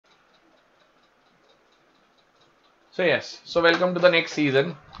So yes, so welcome to the next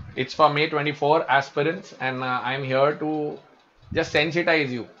season. It's for May 24 aspirants, and I'm here to just sensitize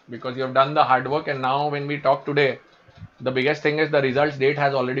you because you have done the hard work. And now, when we talk today, the biggest thing is the results date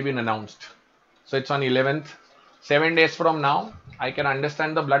has already been announced. So it's on 11th. 7 days from now, I can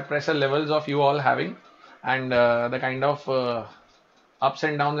understand the blood pressure levels of you all having, and the kind of ups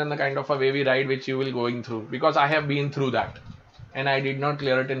and downs and the kind of a wavy ride which you will going through, because I have been through that and I did not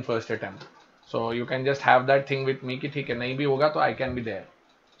clear it in first attempt. So you can just have that thing with me कि ठीक है नहीं भी होगा तो I can be there.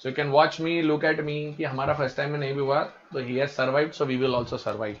 So you can watch me, look at me कि हमारा first time में नहीं भी हुआ तो he has survived, so we will also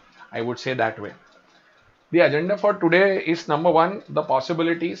survive. I would say that way. The agenda for today is number one, the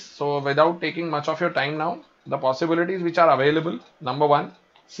possibilities. So without taking much of your time now, the possibilities which are available. Number one,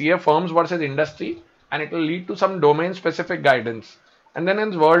 CA firms versus industry, and it will lead to some domain specific guidance. And then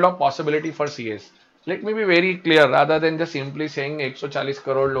in the world of possibility for CAs. Let me be very clear, rather than just simply saying 140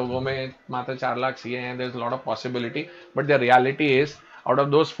 crore लोगों में मात्र 4 lakh CA हैं, there's a lot of possibility. But the reality is, out of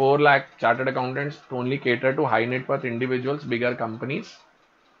those 4 lakh chartered accountants to only cater to high net worth individuals, bigger companies.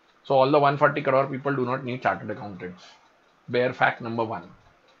 So all the 140 crore people do not need chartered accountants. Bare fact number one.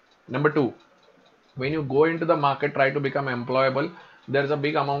 Number two, when you go into the market, try to become employable, there's a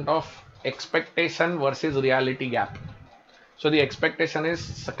big amount of expectation versus reality gap. So the expectation is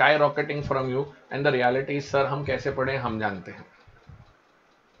skyrocketing from you, and the reality is, sir, हम कैसे पढ़े हम जानते हैं.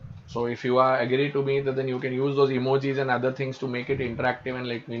 So if you are agree to me, then you can use those emojis and other things to make it interactive and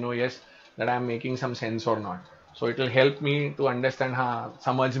let me know, yes, that I am making some sense or not. So it will help me to understand हाँ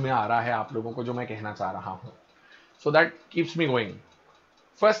समझ में आ रहा है आप लोगों को जो मैं कहना चाह रहा हूँ. So that keeps me going.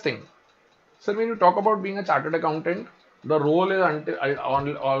 First thing, sir, when you talk about being a chartered accountant, the role is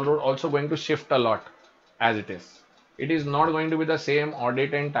also going to shift a lot as it is. It is not going to be the same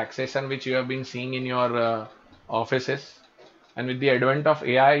audit and taxation which you have been seeing in your offices. And with the advent of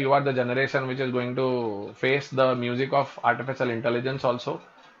AI, you are the generation which is going to face the music of artificial intelligence also.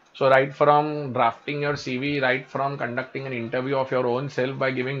 So right from drafting your CV, right from conducting an interview of your own self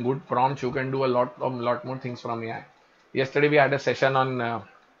by giving good prompts, you can do a lot more things from AI. Yesterday we had a session on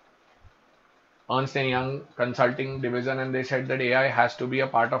Ernst & Young consulting division, and they said that AI has to be a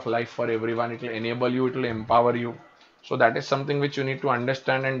part of life for everyone. It will enable you, it will empower you. So that is something which you need to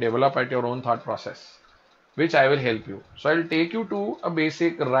understand and develop at your own thought process, which I will help you. So I will take you to a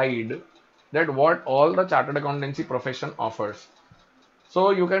basic ride that what all the chartered accountancy profession offers. So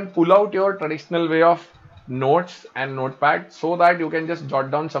you can pull out your traditional way of notes and notepad so that you can just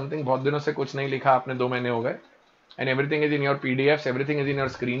jot down something. बहुत दिनों से कुछ नहीं लिखा आपने 2 महीने हो गए, and everything is in your PDFs, everything is in your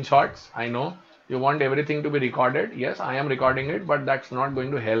screenshots. I know you want everything to be recorded. Yes, I am recording it, but that's not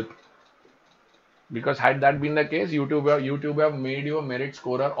going to help. Because had that been the case, YouTube have made you a merit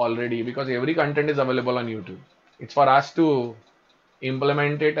scorer already, because every content is available on YouTube. It's for us to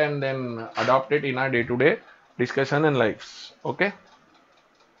implement it and then adopt it in our day-to-day discussion and lives. Okay.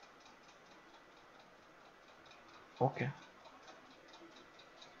 Okay.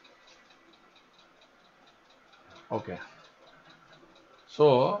 Okay.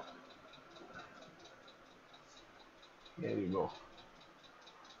 So there you go.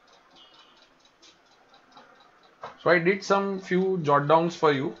 So I did some few jot downs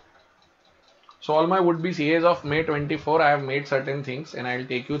for you. So all my would-be CAs of May 24, I have made certain things and I'll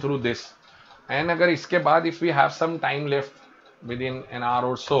take you through this. And agar iske baad, if we have some time left within an hour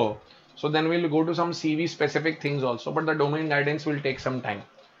or so, so then we'll go to some CV specific things also, but the domain guidance will take some time.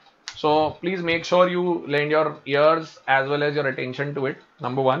 So please make sure you lend your ears as well as your attention to it.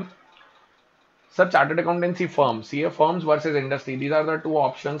 Number one, sir, chartered accountancy firms, CA firms versus industry. These are the two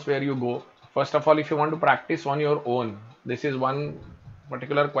options where you go. First of all, if you want to practice on your own, this is one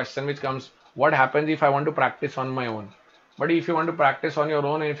particular question which comes, what happens if I want to practice on my own? But if you want to practice on your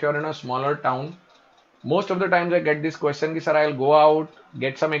own, and if you're in a smaller town, most of the times I get this question, sir, I'll go out,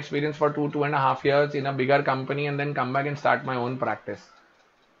 get some experience for 2.5 years in a bigger company and then come back and start my own practice.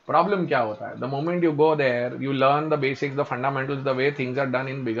 Problem क्या होता है? The moment you go there, you learn the basics, the fundamentals, the way things are done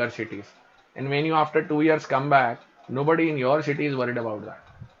in bigger cities. And when you after 2 years come back, nobody in your city is worried about that.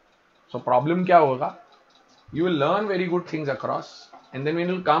 So problem क्या होगा? You will learn very good things across, and then when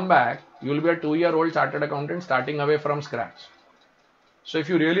you come back, you will be a 2-year-old chartered accountant starting away from scratch. So if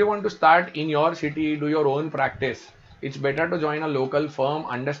you really want to start in your city, do your own practice, it's better to join a local firm,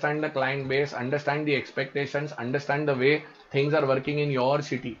 understand the client base, understand the expectations, understand the way things are working in your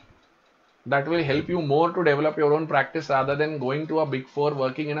city. That will help you more to develop your own practice rather than going to a big four,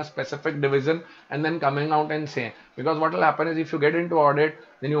 working in a specific division and then coming out and say, because what will happen is if you get into audit,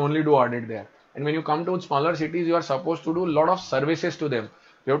 then you only do audit there. And when you come to smaller cities, you are supposed to do a lot of services to them.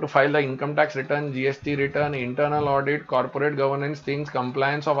 You have to file the income tax return, GST return, internal audit, corporate governance things,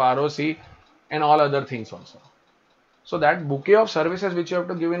 compliance of ROC and all other things also. So that bouquet of services which you have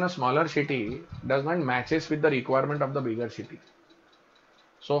to give in a smaller city does not matches with the requirement of the bigger city.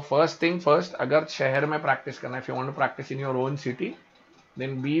 So first thing first, अगर शहर में practice करना, if you want to practice in your own city,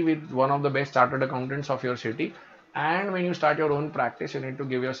 then be with one of the best chartered accountants of your city. And when you start your own practice, you need to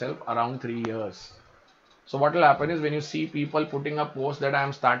give yourself around 3 years. So what will happen is when you see people putting up posts that I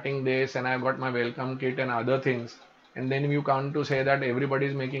am starting this and I've got my welcome kit and other things, and then you come to say that everybody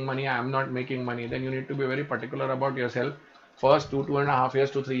is making money, I am not making money, then you need to be very particular about yourself. First 2.5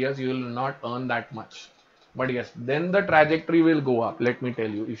 years to 3 years, you will not earn that much. But yes, then the trajectory will go up. Let me tell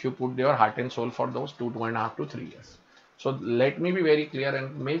you, if you put your heart and soul for those 2.5 to 3 years. So let me be very clear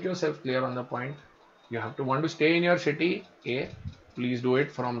and make yourself clear on the point. You have to want to stay in your city. Please do it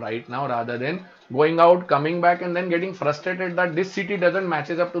from right now rather than going out, coming back and then getting frustrated that this city doesn't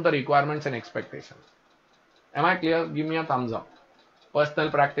matches up to the requirements and expectations. Am I clear? Give me a thumbs up. Personal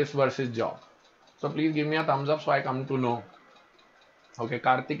practice versus job. So please give me a thumbs up so I come to know. Okay,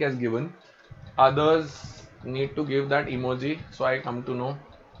 Karthik has given. Others need to give that emoji so I come to know.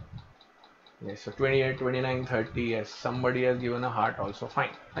 Yes, so 28, 29, 30. Yes, somebody has given a heart also. Fine.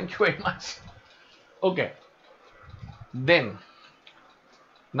 Thank you very much. Okay. Then,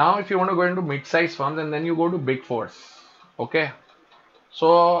 now if you want to go into mid-sized firms and then you go to big fours. Okay.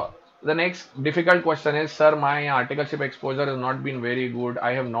 So the next difficult question is, sir, my articleship exposure has not been very good.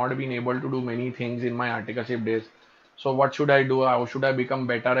 I have not been able to do many things in my articleship days. So what should I do? How should I become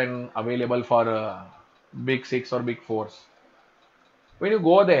better and available for big six or big fours? When you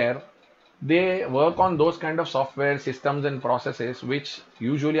go there, they work on those kind of software systems and processes which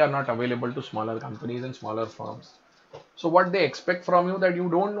usually are not available to smaller companies and smaller firms. So what they expect from you that you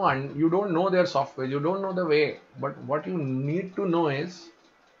don't know their software, you don't know the way, but what you need to know is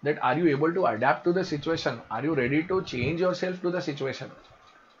that are you able to adapt to the situation? Are you ready to change yourself to the situation?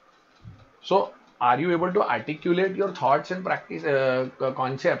 So are you able to articulate your thoughts and practice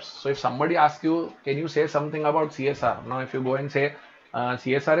concepts? So if somebody asks you, can you say something about CSR? Now if you go and say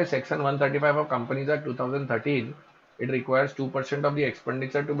CSR is section 135 of Companies Act 2013, it requires 2% of the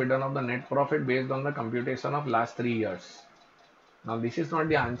expenditure to be done of the net profit based on the computation of last 3 years. Now this is not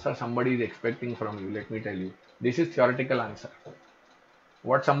the answer somebody is expecting from you, let me tell you. This is theoretical answer.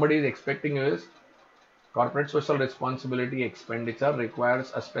 What somebody is expecting is corporate social responsibility expenditure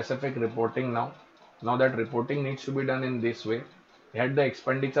requires a specific reporting now. Now that reporting needs to be done in this way. Had the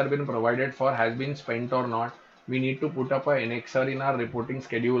expenditure been provided for, has been spent or not, we need to put up an annexure in our reporting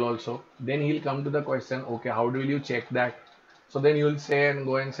schedule also. Then he'll come to the question, okay, how will you check that? So then you'll say and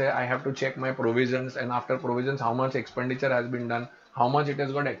go and say, I have to check my provisions, and after provisions, how much expenditure has been done, how much it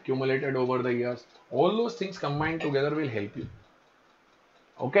has got accumulated over the years. All those things combined together will help you.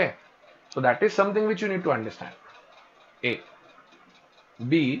 Okay. So that is something which you need to understand. A.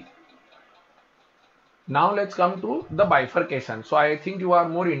 B. Now let's come to the bifurcation. So I think you are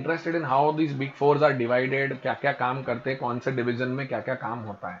more interested in how these big fours are divided, क्या क्या काम करते हैं, कौन से division में क्या क्या काम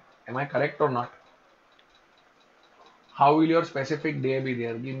होता है. Am I correct or not? How will your specific day be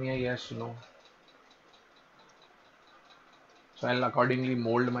there? Give me a yes, no. So I'll accordingly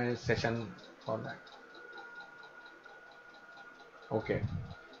mold my session for that. Okay.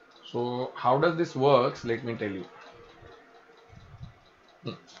 So how does this works? Let me tell you.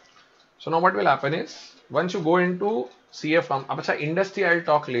 So now what will happen is, once you go into CA firm, industry I'll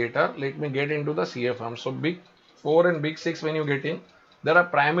talk later. Let me get into the CA firm. So big 4 and big 6 when you get in, there are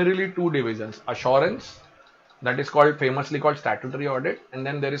primarily two divisions. Assurance, that is called famously called statutory audit, and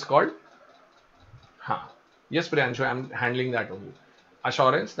then there is called yes Priyanshu, I am handling that only.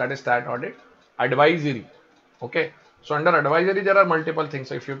 Assurance, that is stat audit. Advisory, okay. So under advisory there are multiple things.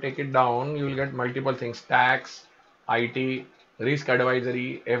 So if you take it down, you will get multiple things: tax, IT, risk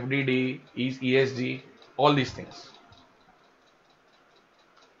advisory, FDD, ESG, all these things.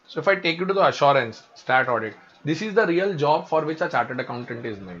 So if I take you to the assurance, stat audit, this is the real job for which a chartered accountant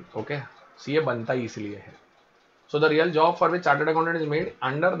is made. Okay, CA banta hi isliye hai. So the real job for which chartered accountant is made,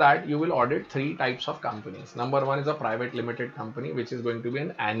 under that you will audit 3 types of companies. Number 1 is a private limited company, which is going to be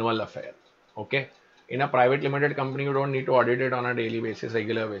an annual affair. Okay. In a private limited company, you don't need to audit it on a daily basis,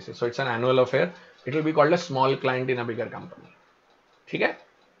 regular basis. So it's an annual affair. It will be called a small client in a bigger company. Okay.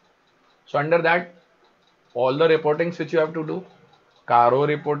 So under that, all the reportings which you have to do, Caro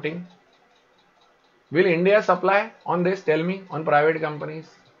reporting. Will India supply on this? Tell me, on private companies.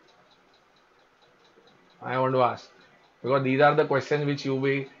 I want to ask, because these are the questions which you will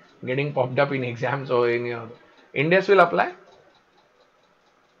be getting popped up in exams or in your Indians will apply.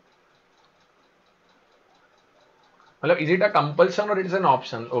 Is it a compulsion or it is an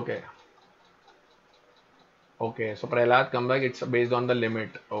option? Okay. Okay. So Prahlad, come back. It's based on the limit.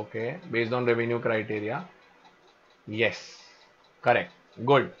 Okay. Based on revenue criteria. Yes, correct,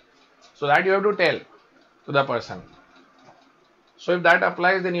 good. So that you have to tell to the person. So if that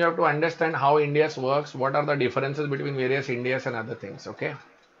applies, then you have to understand how India's works, what are the differences between various Indias and other things. Okay.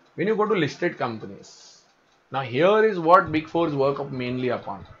 When you go to listed companies, now here is what Big Fours work mainly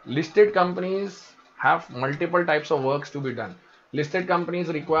upon. Listed companies have multiple types of works to be done. Listed companies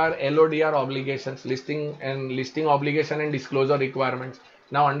require LODR obligations, listing obligation and disclosure requirements.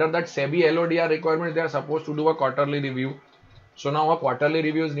 Now under that SEBI LODR requirements, they are supposed to do a quarterly review. So now a quarterly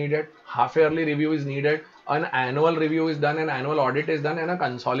review is needed, half yearly review is needed, an annual review is done, an annual audit is done, and a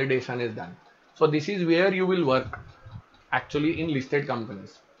consolidation is done. So this is where you will work actually in listed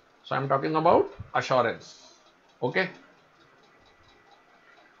companies. So I'm talking about assurance. Okay.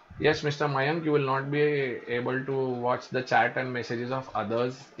 Yes, Mr. Mayank, you will not be able to watch the chat and messages of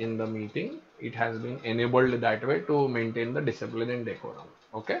others in the meeting. It has been enabled that way to maintain the discipline and decorum.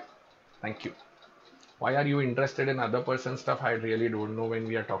 Okay. Thank you. Why are you interested in other person's stuff? I really don't know when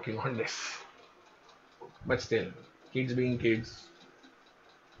we are talking on this. But still, kids being kids.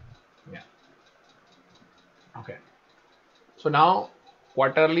 Yeah. Okay. So now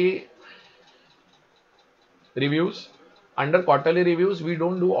quarterly reviews. Under quarterly reviews, we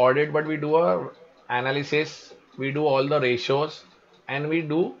don't do audit, but we do a analysis. We do all the ratios and we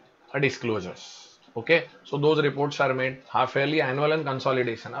do a disclosures. Okay. So those reports are made half yearly, annual and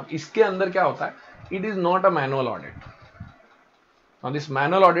consolidation. अब इसके अंदर क्या होता है? It is not a manual audit. Now this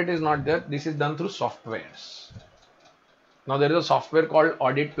manual audit is not there. This is done through softwares. Now there is a software called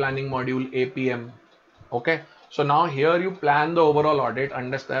audit planning module, APM. Okay. So now here you plan the overall audit,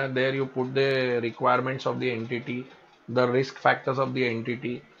 understand there you put the requirements of the entity, the risk factors of the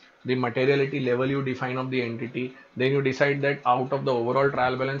entity, the materiality level you define of the entity. Then you decide that out of the overall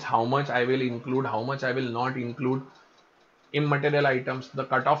trial balance, how much I will include, how much I will not include immaterial items. The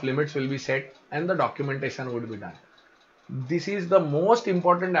cutoff limits will be set and the documentation would be done. This is the most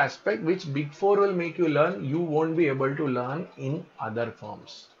important aspect which Big Four will make you learn. You won't be able to learn in other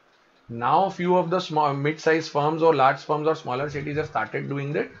firms. Now few of the small mid-sized firms or large firms or smaller cities have started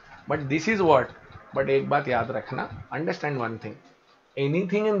doing that. But this is what. But एक बात याद रखना. Understand one thing.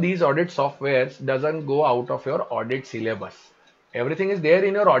 Anything in these audit softwares doesn't go out of your audit syllabus. Everything is there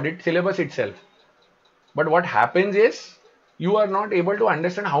in your audit syllabus itself. But what happens is you are not able to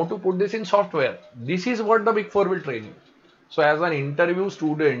understand how to put this in software. This is what the Big Four will train you. So as an interview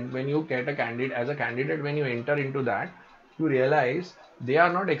student, when you get a candidate, as a candidate, when you enter into that, you realize they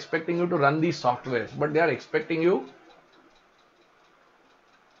are not expecting you to run these softwares, but they are expecting you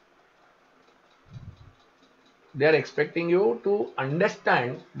to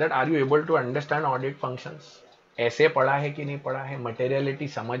understand that are you able to understand audit functions? ऐसे पढ़ा है कि नहीं पढ़ा है, materiality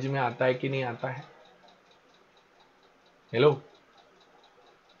समझ में आता है कि नहीं आता है? Hello?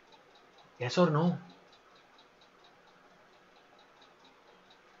 Yes or no?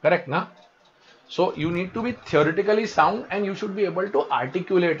 Correct, na? So you need to be theoretically sound and you should be able to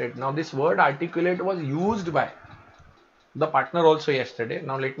articulate it. Now this word articulate was used by the partner also yesterday.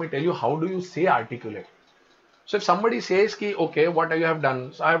 Now let me tell you how do you say articulate. So if somebody says ki, okay, what you have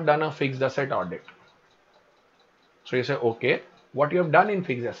done? So I have done a fixed asset audit. So you say, okay, what you have done in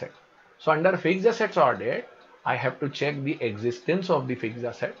fixed asset? So under fixed assets audit, I have to check the existence of the fixed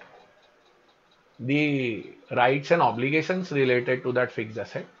asset, the rights and obligations related to that fixed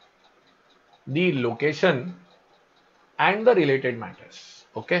asset, the location and the related matters.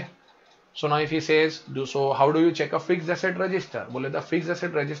 Okay. So now if he says, so how do you check a fixed asset register? Well, the fixed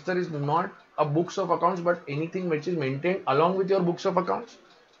asset register is not a books of accounts, but anything which is maintained along with your books of accounts,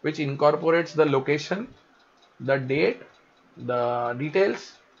 which incorporates the location, the date, the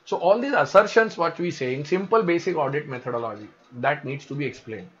details. So all these assertions, what we say in simple basic audit methodology, that needs to be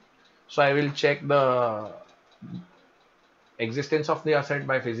explained. So I will check the existence of the asset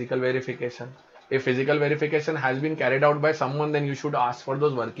by physical verification. If physical verification has been carried out by someone, then you should ask for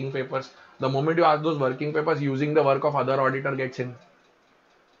those working papers. The moment you ask those working papers, using the work of other auditor gets in.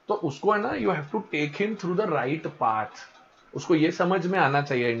 तो उसको है ना, you have to take him through the right path. उसको ये समझ में आना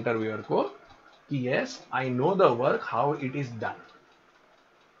चाहिए इंटरव्यूअर को कि yes, I know the work, how it is done.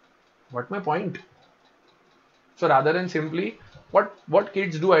 What my point? So rather than simply what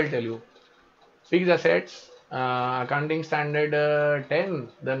kids do, I'll tell you. Fixed assets, accounting standard 10,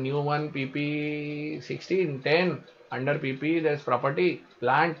 the new one PP 16, 10, under PP there's property,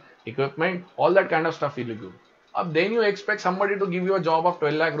 plant, equipment, all that kind of stuff will give. Then you expect somebody to give you a job of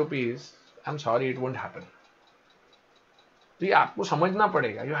 12 lakh rupees. I'm sorry, it won't happen. तो ये आपको समझना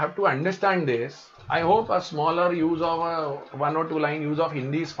पड़ेगा. You have to understand this. I hope a smaller use of 1 or 2 line use of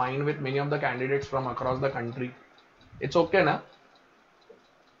Hindi is fine with many of the candidates from across the country. It's okay, na?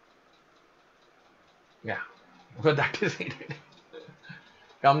 Yeah. Because that is it.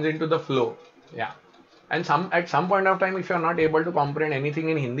 Comes into the flow. Yeah. And at some point of time, if you are not able to comprehend anything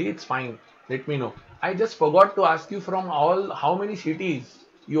in Hindi, it's fine. Let me know. I just forgot to ask you from all how many cities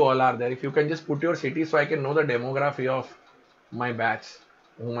you all are there. If you can just put your city so I can know the demography of my batch,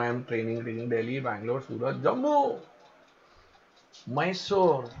 whom I am training Delhi, Bangalore, Surat, Jammu,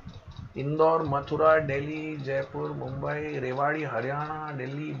 Mysore, Indore, Mathura, Delhi, Jaipur, Mumbai, Rewari, Haryana,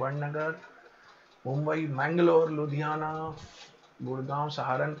 Delhi, Bandnagar, Mumbai, Mangalore, Ludhiana, Gurgaon,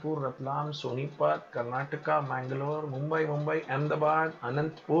 Saharanpur, Ratlam, Sonipat, Karnataka, Mangalore, Mumbai, Ahmedabad,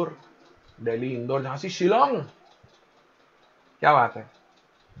 Anantpur, Delhi, Indore, Jhansi, Shillong. क्या बात है?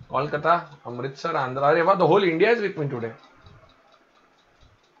 Kolkata, Amritsar, Andhra. अरे वाह, the whole India is with me today.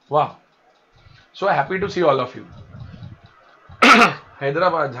 Wow. So happy to see all of you.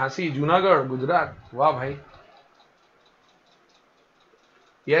 Hyderabad, Jhansi, Junagadh, Gujarat. Wow, bhai.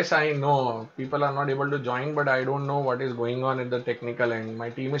 Yes, I know people are not able to join, but I don't know what is going on at the technical end. My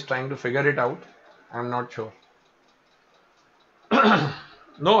team is trying to figure it out. I'm not sure.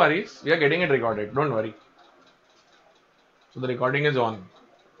 No worries. We are getting it recorded. Don't worry. So the recording is on.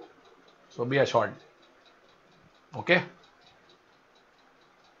 So be assured. Okay.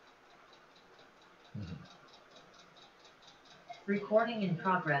 Recording in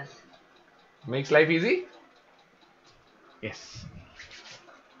progress. Makes life easy? Yes.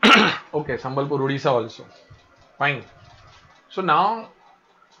 Okay, Sambalpur, Odisha also. Fine. So now,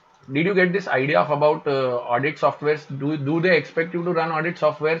 did you get this idea of about audit softwares? Do they expect you to run audit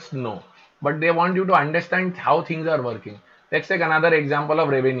softwares? No. But they want you to understand how things are working. Let's take another example of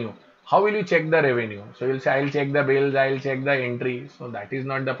revenue. How will you check the revenue? So you'll say, I'll check the bills, I'll check the entry. So that is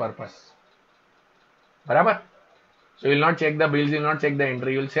not the purpose. Barabar? So you'll not check the bills, you'll not check the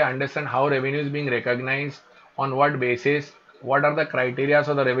entry. You'll say, understand how revenue is being recognized, on what basis, what are the criteria of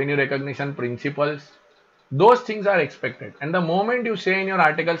the revenue recognition principles. Those things are expected. And the moment you say in your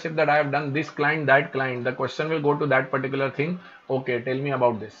articleship that I have done this client, that client, the question will go to that particular thing. Okay, tell me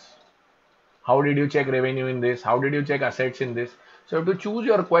about this. How did you check revenue in this? How did you check assets in this? So you have to choose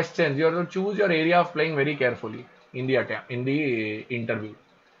your questions. You have to choose your area of playing very carefully in the interview.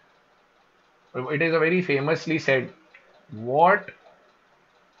 It is a very famously said, what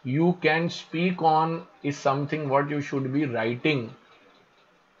you can speak on is something what you should be writing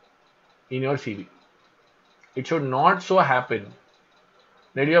in your CV. It should not so happen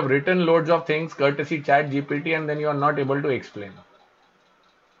that you have written loads of things courtesy chat GPT and then you are not able to explain.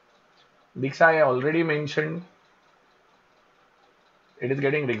 Diksha, I already mentioned it is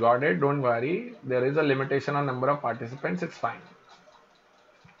getting recorded. Don't worry. There is a limitation on number of participants. It's fine.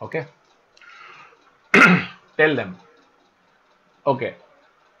 Okay. Tell them. Okay.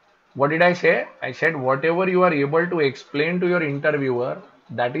 What did I say? I said whatever you are able to explain to your interviewer,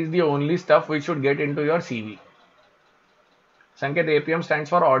 that is the only stuff which should get into your CV. Sanket, APM stands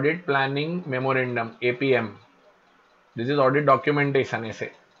for Audit Planning Memorandum, APM. This is audit documentation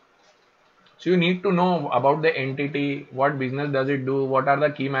essay. So you need to know about the entity, what business does it do, what are the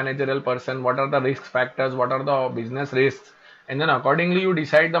key managerial person, what are the risk factors, what are the business risks, and then accordingly you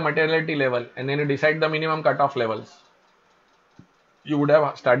decide the materiality level and then you decide the minimum cutoff levels. You would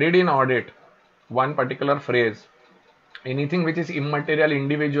have studied in audit one particular phrase. Anything which is immaterial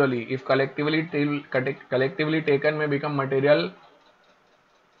individually, if collectively taken may become material,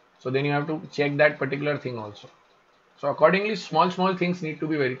 so then you have to check that particular thing also. So accordingly, small things need to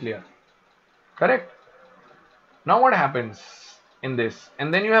be very clear. Correct? Now what happens in this?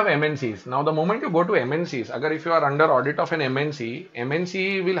 And then you have MNCs. Now the moment you go to MNCs, if you are under audit of an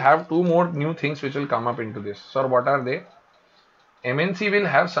MNC will have two more new things which will come up into this. Sir, what are they? MNC will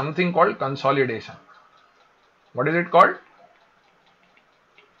have something called consolidation. What is it called?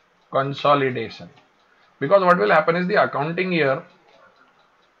 Consolidation. Because what will happen is the accounting year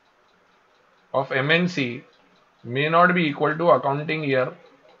of MNC may not be equal to accounting year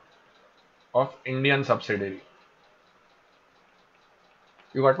of Indian subsidiary.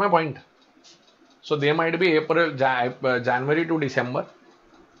 You got my point? So they might be January to December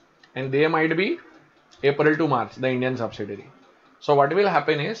and they might be April to March, the Indian subsidiary. So what will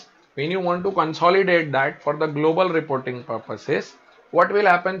happen is, when you want to consolidate that for the global reporting purposes, what will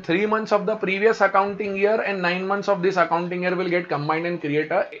happen? 3 months of the previous accounting year and 9 months of this accounting year will get combined and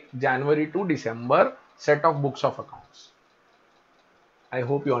create a January to December set of books of accounts. I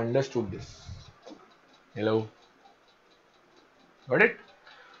hope you understood this. Hello. Got it?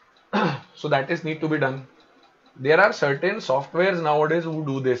 So that is need to be done. There are certain softwares nowadays who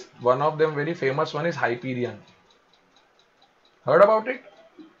do this. One of them, very famous one, is Hyperion. Heard about it?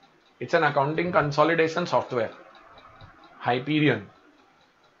 It's an accounting consolidation software. Hyperion.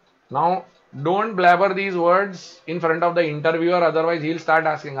 Now, Don't blabber these words in front of the interviewer, otherwise he'll start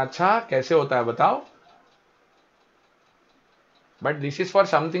asking, अच्छा कैसे होता है बताओ. But this is for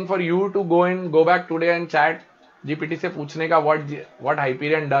something for you to go back today and chat GPT से पूछने का what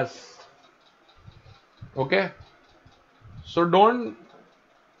Hyperion does. Okay, so don't,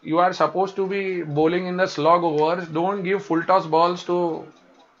 you are supposed to be bowling in the slog overs. Don't give full toss balls to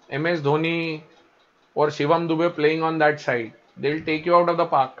MS Dhoni or Shivam Dubey playing on that side. They'll take you out of the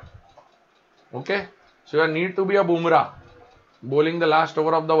park. Okay, so you need to be a Bumrah bowling the last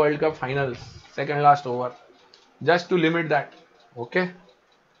over of the World Cup finals, second last over, just to limit that. Okay.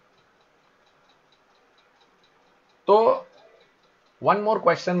 So one more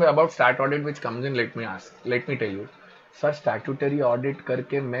question about stat audit which comes in. Let me tell you. Sir statutory audit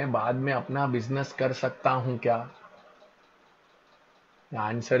करके मैं बाद में अपना business कर सकता हूं क्या? The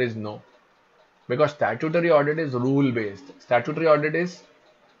answer is no, because statutory audit is rule based. Statutory audit is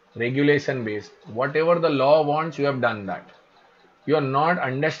regulation based. Whatever the law wants, you have done that. You are not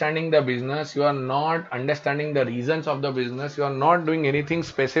understanding the business, you are not understanding the reasons of the business, you are not doing anything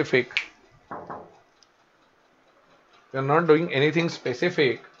specific. You are not doing anything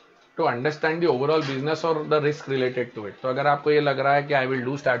specific to understand the overall business or the risk related to it. तो अगर आपको ये लग रहा है कि I will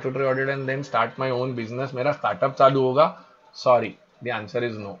do statutory audit and then start my own business, मेरा startup चालू होगा, sorry, the answer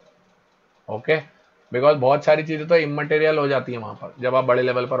is no. Okay? Because बहुत सारी चीजें तो immaterial हो जाती है वहां पर जब आप बड़े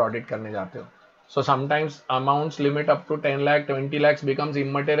लेवल पर ऑडिट करने जाते हो. So sometimes amounts limit up to 10 lakh, 20 lakhs becomes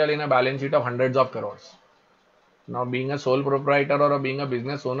immaterial in a balance sheet of hundreds of crores. Now being a sole proprietor or being a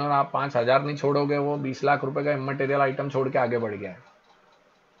business owner, आप 5,000 नहीं छोड़ोगे, वो 20 लाख रुपए का immaterial item छोड़ के आगे बढ़ गया है.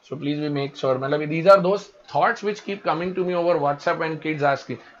 So please we make sure. मतलब these are those thoughts which keep coming to me over WhatsApp and kids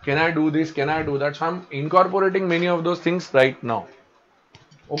asking, can I do this? Can I do that? So I'm incorporating many of those things right now.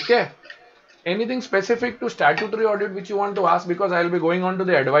 Okay. Anything specific to statutory audit which you want to ask, because I will be going on to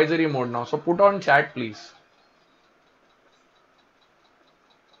the advisory mode now. So put on chat please.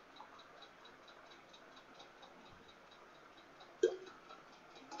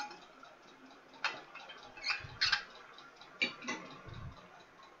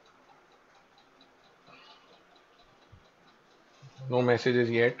 No messages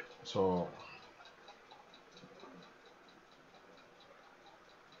yet. So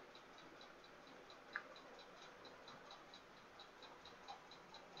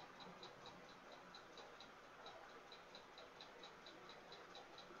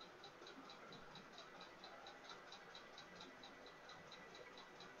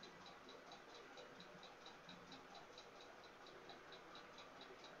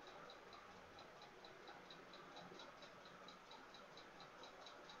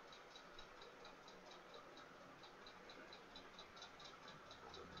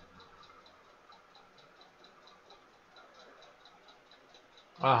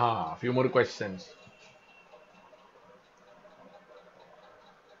a few more questions.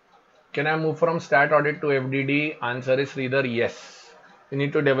 Can I move from stat audit to FDD? Answer is either yes. You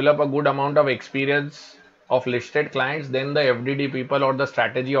need to develop a good amount of experience of listed clients, then the FDD people or the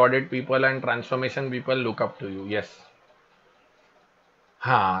strategy audit people and transformation people look up to you. Yes.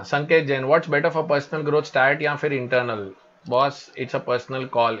 हाँ, Sanket Jain, what's better for personal growth, stat या फिर internal? Boss, it's a personal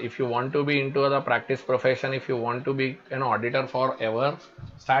call. If you want to be into the practice profession, if you want to be an auditor forever,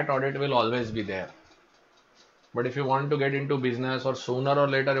 stat audit will always be there. But if you want to get into business or sooner or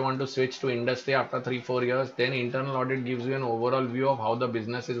later you want to switch to industry after 3-4 years, then internal audit gives you an overall view of how the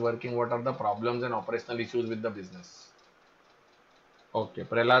business is working, what are the problems and operational issues with the business. Okay,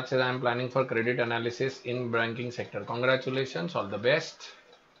 Prahlad says I am planning for credit analysis in banking sector. Congratulations, all the best.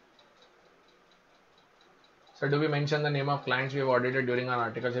 So do we mention the name of clients we have audited during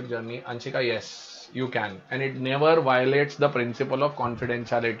our articleship journey? Anshika, yes, you can. And it never violates the principle of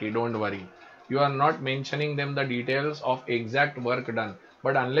confidentiality. Don't worry. You are not mentioning them the details of exact work done.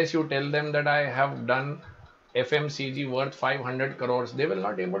 But unless you tell them that I have done FMCG worth 500 crores, they will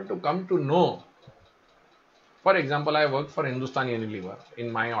not able to come to know. For example, I worked for Hindustan Unilever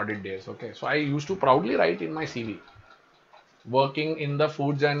in my audit days. Okay, so I used to proudly write in my CV, working in the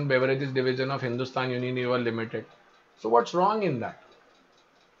foods and beverages division of Hindustan Unilever Limited. So what's wrong in that?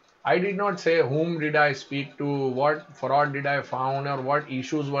 I did not say whom did I speak to, what fraud did I found or what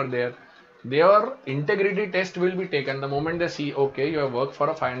issues were there. Their integrity test will be taken the moment they see, okay, you have worked for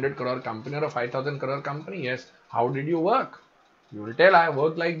a 500 crore company or a 5,000 crore company. Yes. How did you work? You will tell I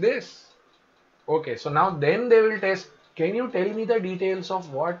worked like this. Okay. So now then they will test. Can you tell me the details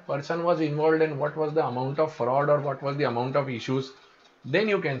of what person was involved and what was the amount of fraud or what was the amount of issues? Then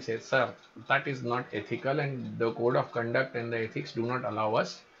you can say, sir, that is not ethical and the code of conduct and the ethics do not allow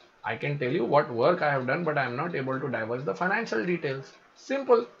us. I can tell you what work I have done, but I am not able to divulge the financial details.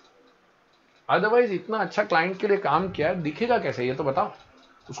 Simple. Otherwise इतना अच्छा client के लिए काम किया, दिखेगा कैसे ये तो बताओ।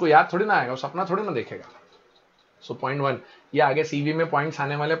 उसको याद थोड़ी ना आएगा, वो सपना थोड़ी ना देखेगा। सो पॉइंट 1, ये आगे सीवी में पॉइंट्स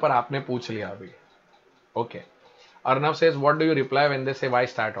आने वाले, पर आपने पूछ लिया अभी। Okay, Arnav says, what do you reply when they say why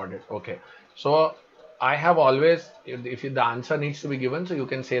start audit? Okay, so I have always, if the answer needs to be given, so you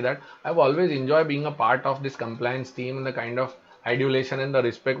can say that I've always enjoyed being a part of this compliance team and the kind of adulation and the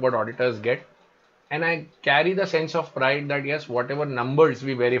respect what auditors get. And I carry the sense of pride that yes, whatever numbers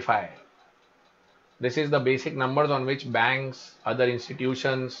we verify, this is the basic numbers on which banks, other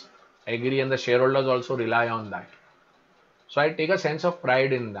institutions agree, and the shareholders also rely on that. So I take a sense of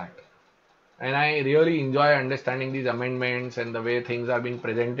pride in that. And I really enjoy understanding these amendments and the way things are being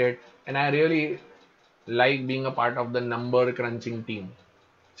presented. And I really like being a part of the number crunching team.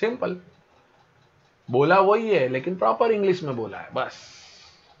 Simple. बोला वही है लेकिन proper English में बोला है बस.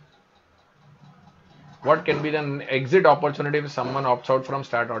 What can be the exit opportunity if someone opts out from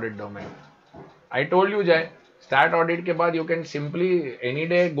stat audit domain? I told you, Jay, stat audit के बाद you can simply any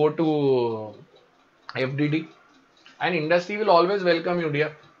day go to FDD and industry will always welcome you,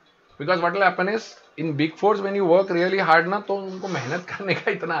 dear. Because what will happen is in big fours when you work really hard ना तो उनको मेहनत करने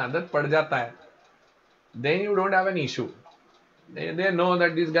का इतना आदत पड़ जाता है. Then you don't have an issue. They know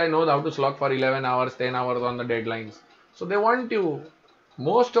that this guy knows how to slog for 11 hours, 10 hours on the deadlines. So they want you.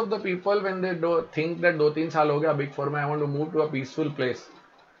 Most of the people when they think that 2-3 साल हो गया big four में, I want to move to a peaceful place,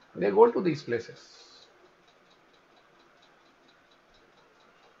 they go to these places.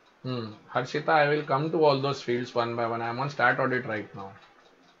 Harshita, I will come to all those fields one by one. I am on stat audit right now.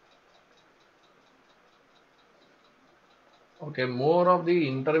 Okay, more of the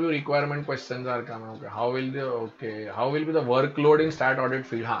interview requirement questions are coming. Okay, how will be the workload in stat audit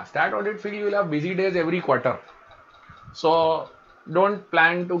field? Stat audit field you will have busy days every quarter. So don't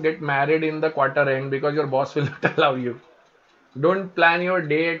plan to get married in the quarter end because your boss will not allow you. Don't plan your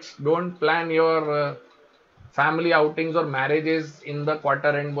dates. Don't plan your family outings or marriages in the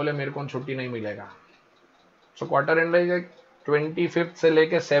quarter end. बोले मेरे को छुट्टी नहीं मिलेगा. So quarter end like 25th से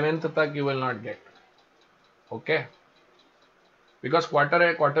लेके 7th तक you will not get. Okay. Because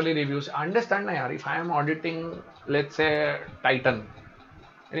quarterly reviews, understand na yaar, if I am auditing, let's say Titan,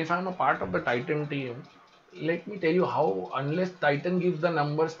 and if I am a part of the Titan team, let me tell you how, unless Titan gives the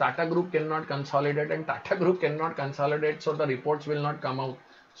numbers, Tata Group cannot consolidate, and Tata Group cannot consolidate, so the reports will not come out.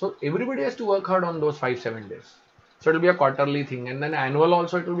 So everybody has to work hard on those 5-7 days. So it will be a quarterly thing, and then annual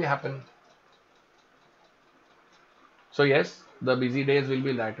also it will be happen. So yes, the busy days will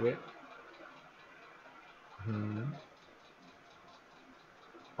be that way.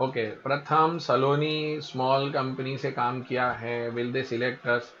 Okay, प्रथम सलोनी small company से काम किया है, will they select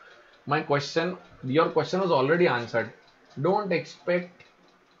us? My question, your question was already answered. Don't expect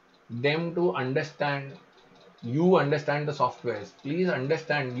them to understand you understand the softwares. Please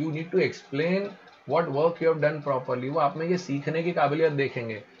understand, you need to explain what work you have done properly. वो आप में ये सीखने की काबिलियत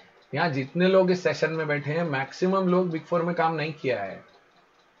देखेंगे. यहाँ जितने लोग इस सेशन में बैठे हैं, मैक्सिमम लोग बिग फोर में काम नहीं किया है,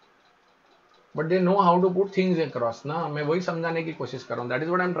 but they know how to put things across ना. मैं वही समझाने की कोशिश कर रहा हूँ. That is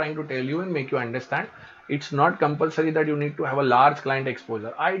what I'm trying to tell you and make you understand. It's not compulsory that you need to have a large client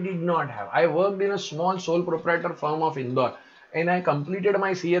exposure. I did not have. I worked in a small sole proprietor firm of Indore and I completed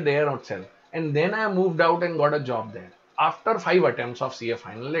my CA there itself. And then I moved out and got a job there after 5 attempts of CA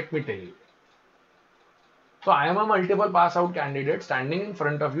final, let me tell you. So I am a multiple pass out candidate standing in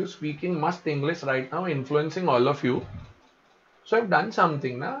front of you, speaking must English right now, influencing all of you. So I've done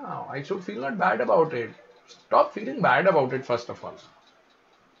something now. I should feel not bad about it. Stop feeling bad about it first of all.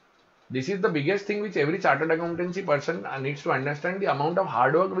 This is the biggest thing which every chartered accountancy person needs to understand, the amount of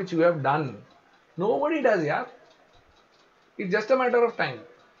hard work which you have done. Nobody does, yeah. It's just a matter of time.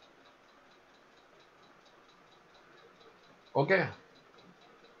 Okay.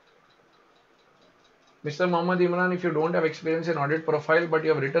 Mr. Mohammad Imran, if you don't have experience in audit profile, but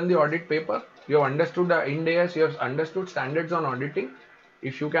you have written the audit paper, you have understood the Ind AS, you have understood standards on auditing,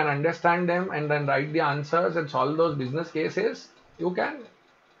 if you can understand them and then write the answers and solve those business cases, you can.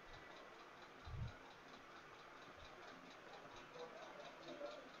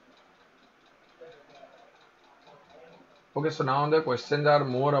 Okay, so now the questions are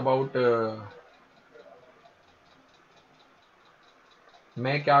more about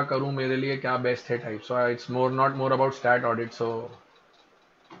मैं क्या करूं, मेरे लिए क्या best है type. So it's not more about stat audit. So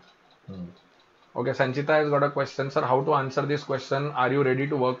okay, Sanchita has got a question. Sir, how to answer this question? Are you ready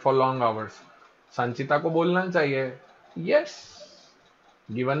to work for long hours? Sanchita को बोलना चाहिए yes.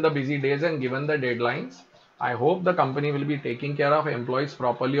 Given the busy days and given the deadlines, I hope the company will be taking care of employees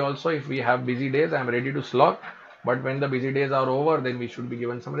properly also. If we have busy days, I am ready to slog. But when the busy days are over, then we should be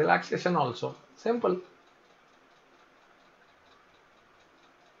given some relaxation also. Simple.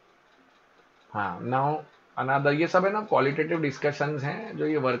 हाँ, now another, ये सब है ना qualitative discussions हैं, जो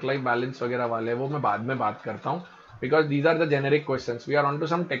ये work life balance वगैरह वाले, वो मैं बाद में बात करता हूँ, because these are the generic questions. We are on to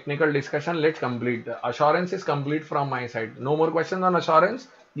some technical discussion. Let's complete. Assurance is complete from my side. No more questions on assurance.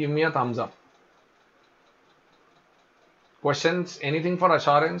 Give me a thumbs up. Questions? Anything for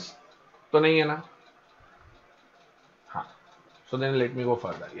assurance? तो नहीं है ना? हाँ. So then let me go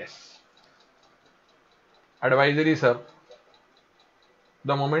further. Yes. Advisory, sir.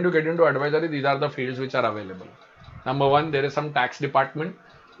 The moment you get into advisory, these are the fields which are available. Number one, there is some tax department.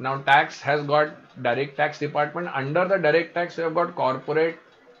 Now tax has got direct tax department. Under the direct tax, you have got corporate,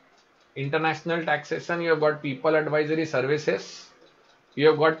 international taxation, you have got people advisory services, you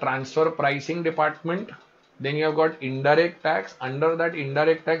have got transfer pricing department, then you have got indirect tax. Under that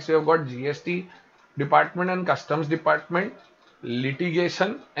indirect tax, you have got GST department and customs department,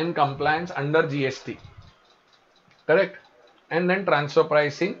 litigation and compliance under GST, correct? And then transfer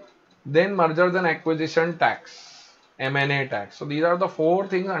pricing, then mergers and acquisition tax, M&A tax. So these are the four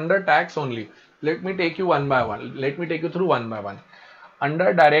things under tax only. Let me take you one by one. Let me take you through one by one.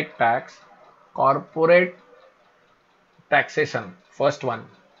 Under direct tax, corporate taxation, first one,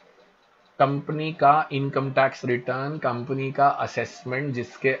 company का income tax return, company का assessment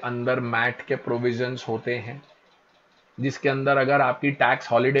जिसके अंदर mat के provisions होते हैं, जिसके अंदर अगर आपकी टैक्स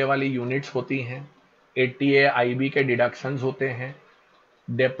हॉलिडे वाली यूनिट्स होती हैं, एटीए आईबी के डिडक्शंस होते हैं,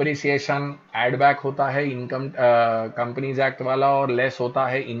 डेप्रिसिएशन एड बैक होता है इनकम कंपनीज एक्ट वाला और लेस होता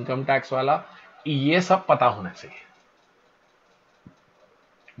है इनकम टैक्स वाला, ये सब पता होना चाहिए.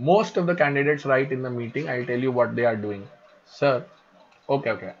 Most of the candidates write in the meeting, I'll tell you what they are doing. Sir,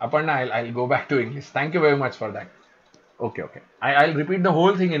 okay. Aparna, I'll go back to English. Thank you very much for that. Okay. I'll repeat the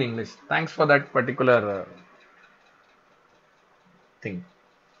whole thing in English. Thanks for that particular thing.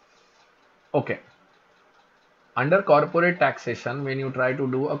 Okay. Under corporate taxation, when you try to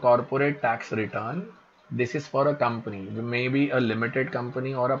do a corporate tax return, this is for a company, maybe a limited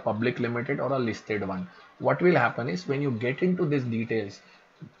company or a public limited or a listed one. What will happen is when you get into these details,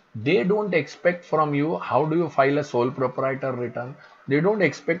 they don't expect from you how do you file a sole proprietor return. They don't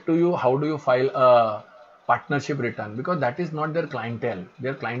expect to you how do you file a partnership return, because that is not their clientele.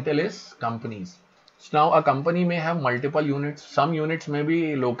 Their clientele is companies. So now a company may have multiple units. Some units may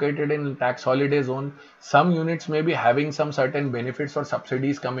be located in tax holiday zone. Some units may be having some certain benefits or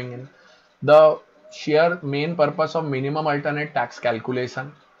subsidies coming in. The sheer main purpose of minimum alternate tax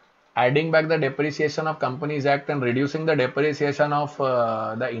calculation, adding back the depreciation of Companies Act and reducing the depreciation of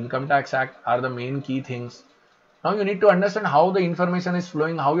the Income Tax Act are the main key things. Now you need to understand how the information is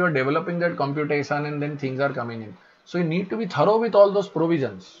flowing, how you are developing that computation, and then things are coming in. So you need to be thorough with all those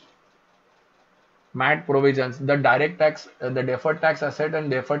provisions. MAT provisions, the direct tax, the deferred tax asset and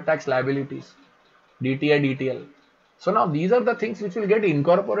deferred tax liabilities, DTI, DTL. So now these are the things which will get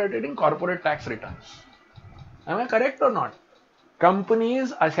incorporated in corporate tax returns. Am I correct or not?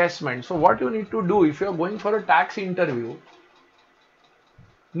 Companies assessment. So what you need to do if you are going for a tax interview,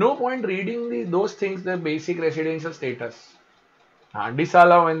 no point reading those things, the basic residential status.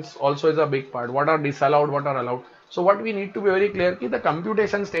 Disallowance also is a big part. What are disallowed, what are allowed. So what we need to be very clear is the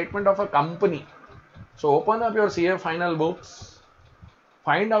computation statement of a company. So open up your CA final books,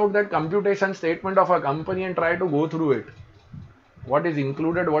 find out that computation statement of a company and try to go through it. What is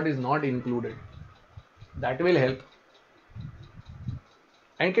included, what is not included. That will help.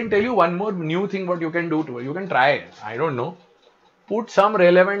 I can tell you one more new thing what you can do to it. You can try it. I don't know. Put some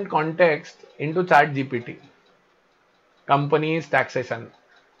relevant context into ChatGPT. Companies taxation.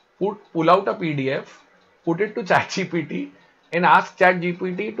 Pull out a PDF, put it to ChatGPT and ask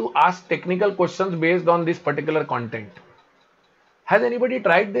ChatGPT to ask technical questions based on this particular content. Has anybody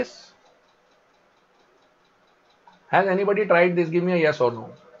tried this? Has anybody tried this? Give me a yes or no.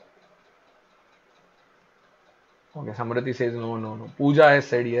 Okay, Samriti says no. Pooja has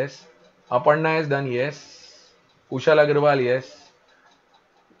said yes. Aparna has done yes. Kushal Agarwal, yes.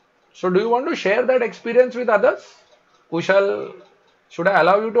 So do you want to share that experience with others? Kushal, should I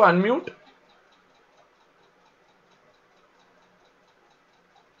allow you to unmute?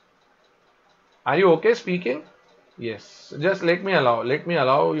 Are you okay speaking? Yes. Just let me allow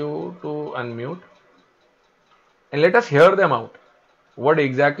you to unmute and let us hear them out. What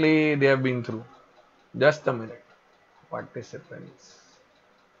exactly they have been through. Just a minute. Participants.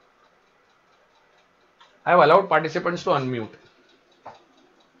 I have allowed participants to unmute.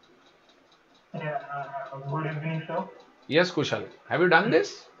 Yeah, good evening, sir. Yes, Kushal. Have you done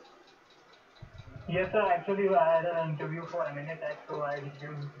this? Yes, sir. Actually, I had an interview for M&A tax, so I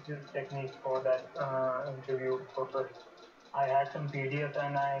used this technique for that interview purpose. I had some PDFs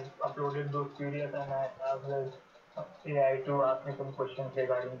and I uploaded those PDFs and I asked the AI to ask me some questions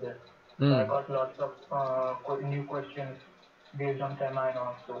regarding this. So Hmm. I got lots of new questions based on semi and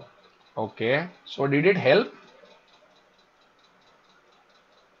also. Okay. So did it help?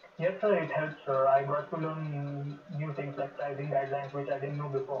 Yes, sir, it helps. I got to learn new things like pricing guidelines, which I didn't know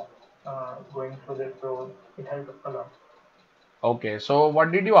before going through this. So it helped a lot. Okay. So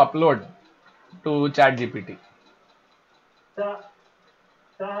what did you upload to ChatGPT? So,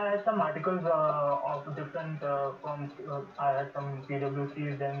 so I had some articles of different firms. I had some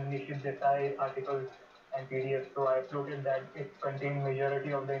PwCs, then Nishit Desai articles and PDFs. So I uploaded that. It contained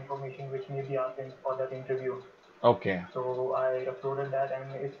majority of the information which may be asking for that interview. Okay. So I uploaded that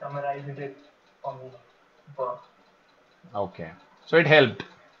and it summarized it for me. But Okay. So it helped.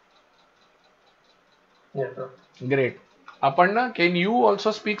 yes, sir. Great. Aparna, can you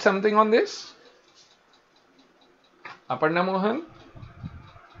also speak something on this? Aparna Mohan?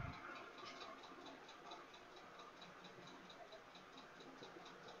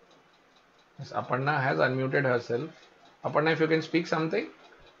 Yes, Aparna has unmuted herself. Aparna, if you can speak something.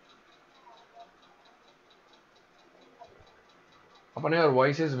 Aparna, your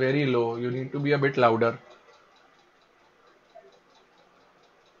voice is very low. You need to be a bit louder.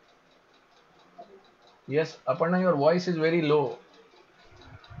 Yes, Aparna, your voice is very low.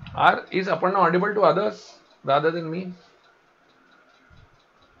 Is Aparna audible to others rather than me?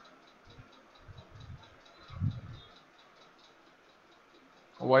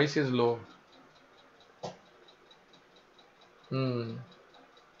 Voice is low. Hmm.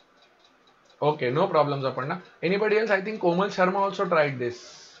 Okay, no problems, Aparna. Anybody else? I think Komal Sharma also tried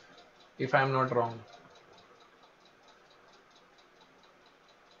this, if I am not wrong.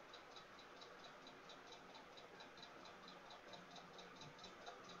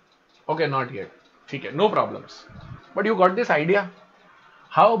 Okay, not yet. Okay, no problems. But you got this idea.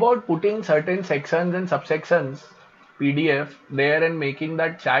 How about putting certain sections and subsections PDF there and making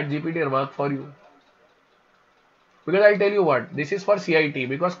that chat GPT work for you? Because I'll tell you what, this is for CIT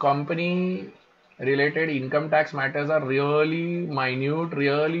because company related income tax matters are really minute,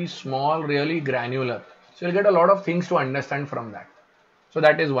 really small, really granular. So you'll get a lot of things to understand from that. So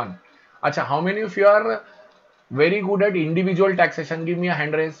that is one. Acha, how many of you are very good at individual taxation? Give me a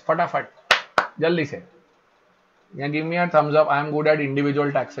hand raise. Fatafat. Jaldi se. Yeah, give me a thumbs up. I am good at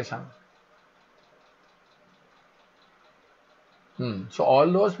individual taxation. So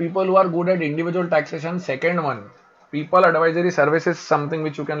all those people who are good at individual taxation, second one, people advisory services, something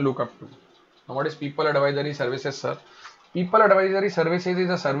which you can look up to. Now, what is people advisory services, sir? People advisory services is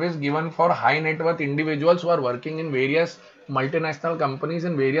a service given for high net worth individuals who are working in various multinational companies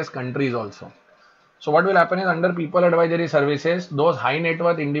in various countries also. So what will happen is under people advisory services, those high net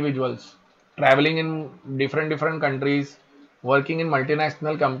worth individuals traveling in different countries, working in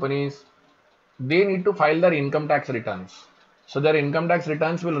multinational companies, they need to file their income tax returns. So their income tax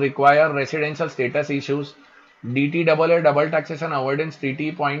returns will require residential status issues, DTAA double taxation avoidance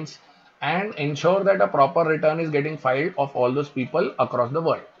treaty points, and ensure that a proper return is getting filed of all those people across the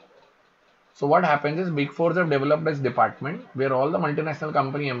world. So what happens is Big Fours have developed this department where all the multinational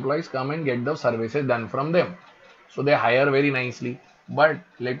company employees come and get the services done from them. So they hire very nicely. But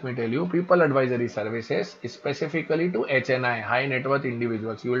let me tell you, people advisory services specifically to HNI, high net worth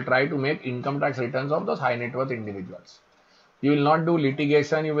individuals. You will try to make income tax returns of those high net worth individuals. You will not do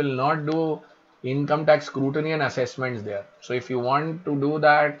litigation, you will not do income tax scrutiny and assessments there. So if you want to do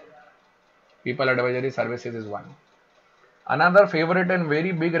that, people advisory services is one. Another favorite and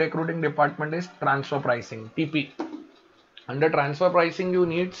very big recruiting department is transfer pricing, TP. Under transfer pricing, you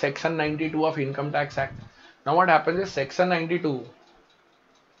need Section 92 of Income Tax Act. Now what happens is Section 92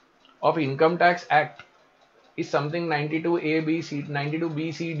 of Income Tax Act is something 92A, B, C,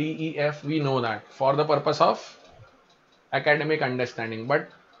 92B, C, D, E, F. We know that for the purpose of academic understanding. But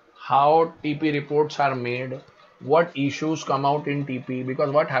how TP reports are made, what issues come out in TP,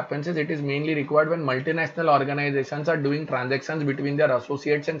 because what happens is it is mainly required when multinational organizations are doing transactions between their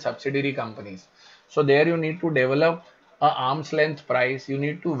associates and subsidiary companies. So there you need to develop a arm's length price, you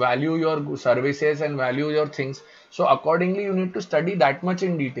need to value your services and value your things. So accordingly you need to study that much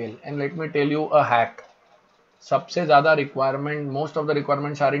in detail. And let me tell you a hack. सबसे ज़्यादा requirement, most of the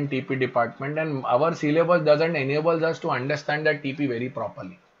requirements are in TP department, and our syllabus doesn't enable us to understand that TP very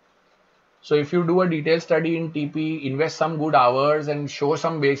properly. So if you do a detailed study in TP, invest some good hours and show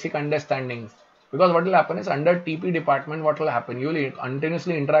some basic understandings, because what will happen is under TP department, what will happen? You will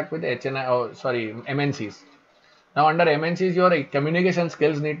continuously interact with HNI, oh, sorry, MNCs. Now under MNCs, your communication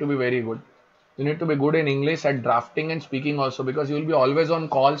skills need to be very good. You need to be good in English at drafting and speaking also, because you will be always on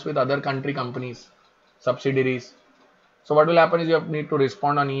calls with other country companies, subsidiaries. So what will happen is you need to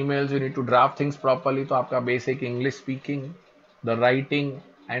respond on emails, you need to draft things properly. So आपका basic English speaking, the writing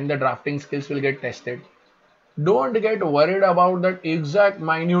and the drafting skills will get tested. Don't get worried about that exact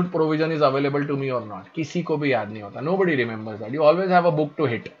minute provision is available to me or not. किसी को भी याद नहीं होता. Nobody remembers that. You always have a book to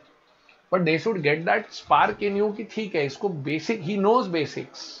hit. But they should get that spark in you कि ठीक है इसको basic, he knows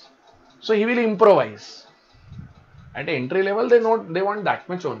basics. So he will improvise. At entry level they want that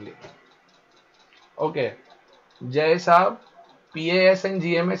much only. Okay. Jay Saab, PAS and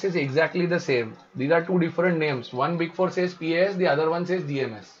GMS is exactly the same. These are two different names. One Big Four says PAS, the other one says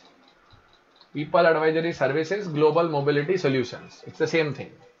GMS. People Advisory Services, Global Mobility Solutions. It's the same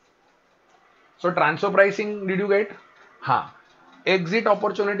thing. So transfer pricing, did you get? Ha. Exit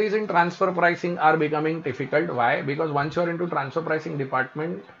opportunities in transfer pricing are becoming difficult. Why? Because once you are into transfer pricing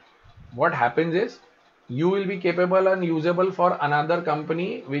department, what happens is you will be capable and usable for another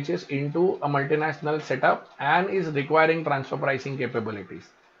company which is into a multinational setup and is requiring transfer pricing capabilities.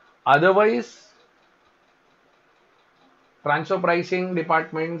 Otherwise, transfer pricing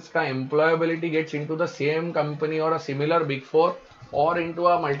departments ka employability gets into the same company or a similar Big Four or into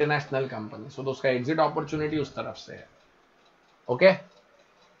a multinational company. So those ka exit opportunity us taraf se hai. Okay.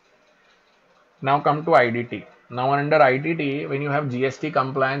 Now come to IDT. Now under IDT, when you have GST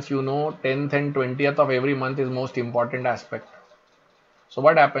compliance, you know 10th and 20th of every month is most important aspect. So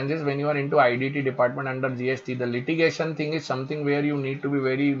what happens is when you are into IDT department under GST, the litigation thing is something where you need to be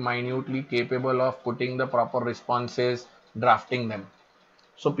very minutely capable of putting the proper responses, drafting them.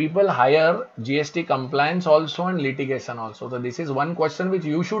 So people hire GST compliance also and litigation also. So this is one question which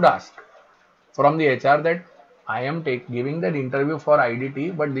you should ask from the HR, that I am giving that interview for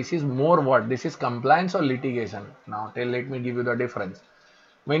IDT, but this is more what? This is compliance or litigation? Now let me give you the difference.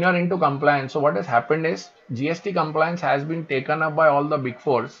 When you are into compliance, so what has happened is GST compliance has been taken up by all the Big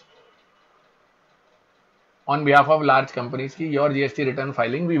Fours on behalf of large companies. Ki your GST return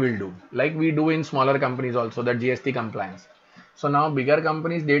filing we will do, like we do in smaller companies also, that GST compliance. So now bigger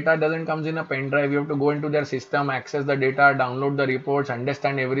companies, data doesn't comes in a pen drive. You have to go into their system, access the data, download the reports,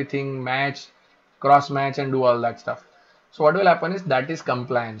 understand everything, match, cross match and do all that stuff. So what will happen is that is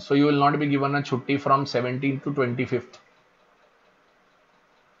compliance. So you will not be given a chutti from 17th to 25th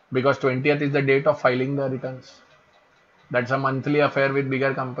because 20th is the date of filing the returns. That's a monthly affair with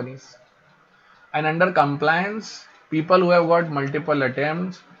bigger companies. And under compliance, people who have got multiple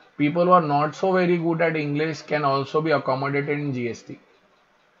attempts, people who are not so very good at English can also be accommodated in GST.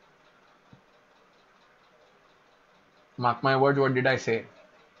 Mark my words, what did I say?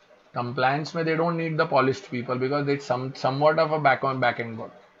 Compliance, they don't need the polished people because it's somewhat of a back-end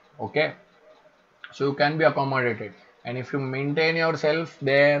work. Okay, so you can be accommodated, and if you maintain yourself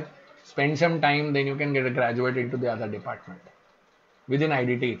there, spend some time, then you can get a graduate into the other department within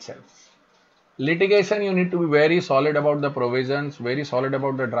IDT itself. Litigation, you need to be very solid about the provisions, very solid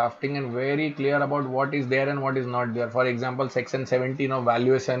about the drafting, and very clear about what is there and what is not there. For example, section 17 of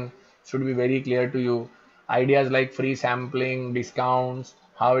valuation should be very clear to you. Ideas like free sampling, discounts,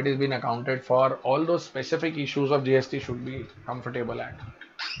 how it has been accounted for, all those specific issues of GST should be comfortable at.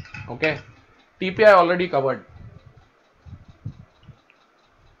 Okay, TPI already covered.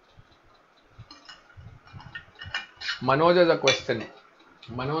 Manoj has a question.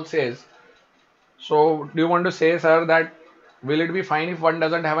 Manoj says, so do you want to say, sir, that will it be fine if one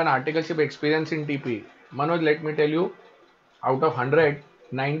doesn't have an articleship experience in TP? Manoj, let me tell you, out of 100,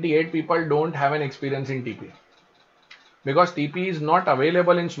 98 people don't have an experience in TP. Because TP is not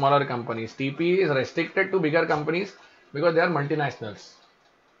available in smaller companies. TP is restricted to bigger companies because they are multinationals.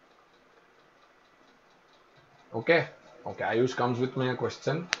 Okay. Okay. Ayush comes with me a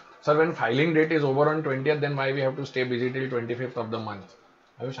question. Sir, when filing date is over on 20th, then why we have to stay busy till 25th of the month?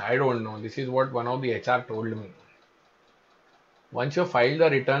 Ayush, I don't know. This is what one of the HR told me. Once you file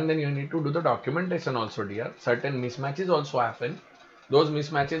the return, then you need to do the documentation also, dear. Certain mismatches also happen. Those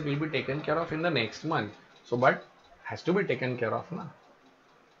mismatches will be taken care of in the next month. So, but has to be taken care of ना.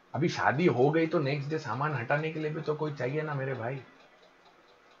 अभी शादी हो गई तो next day सामान हटाने के लिए भी तो कोई चाहिए ना मेरे भाई.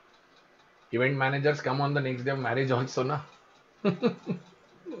 Event managers come on the next day of marriage also ना.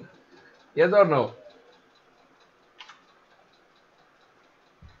 Yes or no?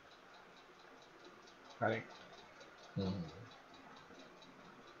 Correct.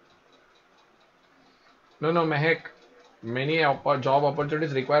 No, Mehek. Many job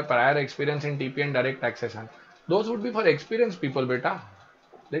opportunities require prior experience in TP and direct taxation. Those would be for experienced people, beta.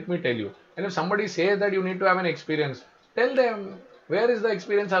 Let me tell you. And if somebody says that you need to have an experience, tell them where is the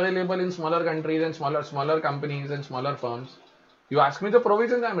experience available in smaller countries and smaller companies and smaller firms. You ask me the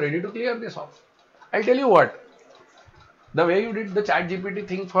provisions, I am ready to clear this off. I'll tell you what. The way you did the chat GPT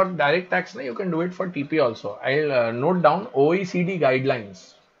thing for direct tax, you can do it for TP also. I'll note down OECD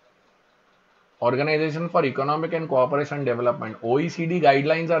guidelines. Organization for Economic and Cooperation Development. OECD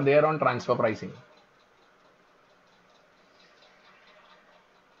guidelines are there on transfer pricing.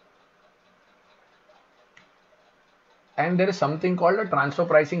 And there is something called a transfer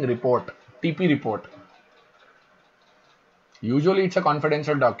pricing report, TP report. Usually it's a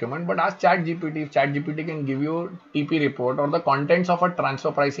confidential document, but ask ChatGPT if ChatGPT can give you TP report or the contents of a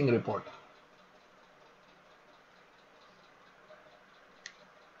transfer pricing report.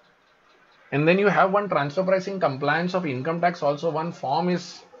 And then you have one transfer pricing compliance of income tax. Also, one form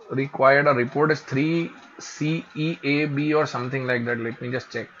is required. A report is 3CEAB or something like that. Let me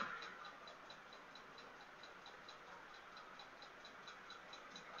just check.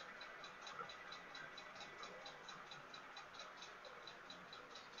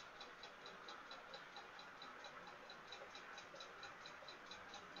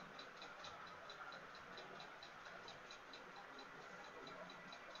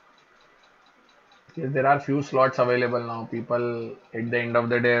 Yes, there are few slots available now. People at the end of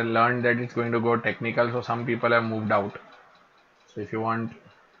the day learned that it's going to go technical, so some people have moved out. So if you want,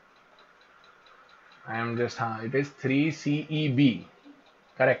 I am just, it is 3CEB,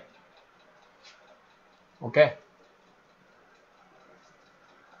 correct? Okay.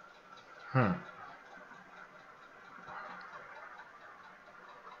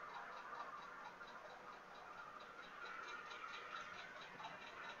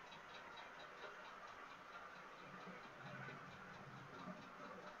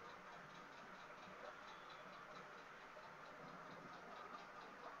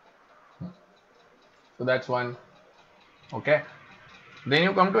 So that's one. Okay. Then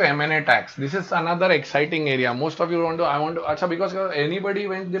you come to M&A tax. This is another exciting area. Most of you want to, I want to, Acha, because anybody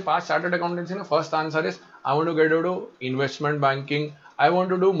when they pass chartered accountancy, first answer is, I want to get into investment banking. I want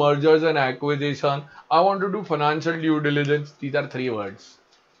to do mergers and acquisition. I want to do financial due diligence. These are three words.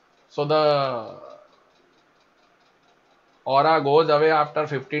 So the aura goes away after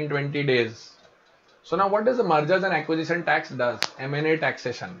 15-20 days. So now what does the mergers and acquisition tax does? M&A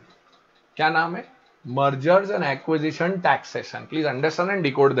taxation. क्या नाम है? Mergers and acquisition taxation. Please understand and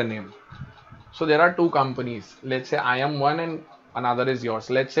decode the name. So there are two companies. Let's say I am one and another is yours.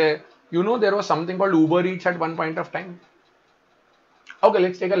 Let's say, you know, there was something called Uber Eats at one point of time. Okay,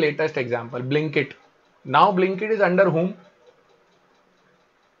 let's take a latest example. Blinkit. Now Blinkit is under whom?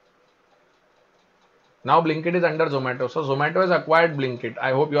 Now Blinkit is under Zomato. So Zomato has acquired Blinkit.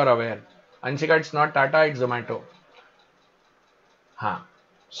 I hope you are aware. Anshika, it's not Tata, it's Zomato.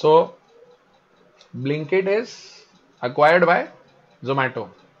 So Blinkit is acquired by Zomato.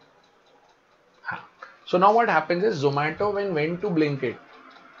 So now what happens is Zomato when went to Blinkit.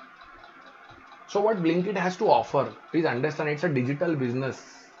 So what Blinkit has to offer, please understand, it's a digital business.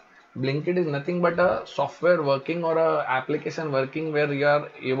 Blinkit is nothing but a software working or a application working where you are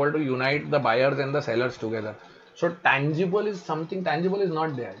able to unite the buyers and the sellers together. So tangible is something, tangible is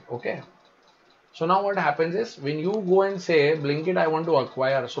not there. Okay. So now what happens is when you go and say Blinkit I want to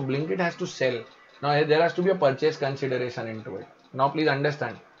acquire, so Blinkit has to sell. Now there has to be a purchase consideration into it. Now please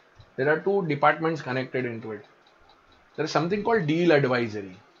understand, there are two departments connected into it. There is something called deal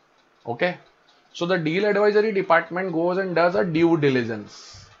advisory. Okay. So the deal advisory department goes and does a due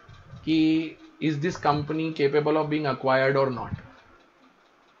diligence. Ki, is this company capable of being acquired or not?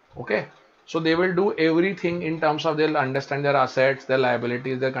 Okay. So they will do everything in terms of they'll understand their assets, their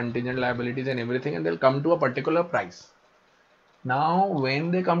liabilities, their contingent liabilities and everything, and they'll come to a particular price. Now, when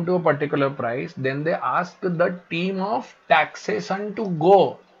they come to a particular price, then they ask the team of taxation to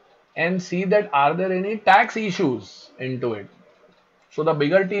go and see that are there any tax issues into it. So the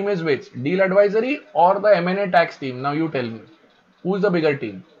bigger team is which? Deal advisory or the M&A tax team? Now you tell me, who's the bigger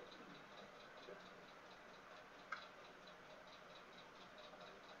team?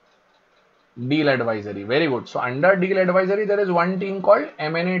 Deal advisory. Very good. So under deal advisory, there is one team called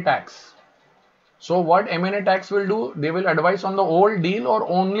M&A tax. So what M&A tax will do? They will advise on the whole deal or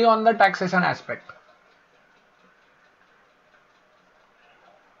only on the taxation aspect.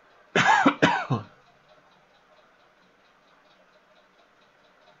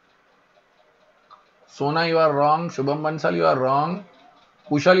 Sona, you are wrong. Shubham Bansal, you are wrong.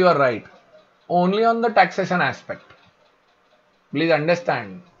 Kushal, you are right. Only on the taxation aspect. Please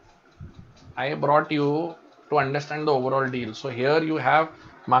understand. I brought you to understand the overall deal. So here you have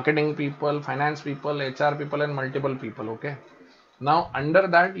marketing people, finance people, HR people and multiple people. Okay. Now under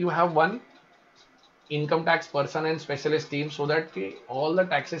that you have one income tax person and specialist team so that all the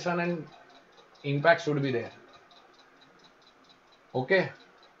taxation and impact should be there. Okay.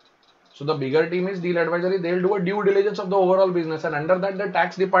 So the bigger team is deal advisory. They'll do a due diligence of the overall business and under that the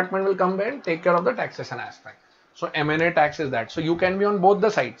tax department will come and take care of the taxation aspect. So M&A tax is that. So you can be on both the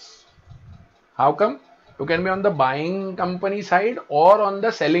sides. How come? You can be on the buying company side or on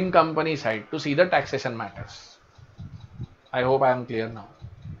the selling company side to see the taxation matters. I hope I am clear now.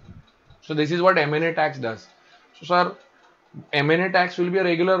 So this is what M&A tax does. So sir, M&A tax will be a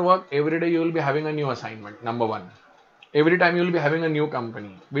regular work. Every day you will be having a new assignment. Number one. Every time you will be having a new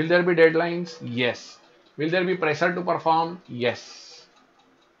company. Will there be deadlines? Yes. Will there be pressure to perform? Yes.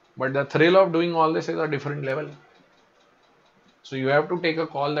 But the thrill of doing all this is a different level. So you have to take a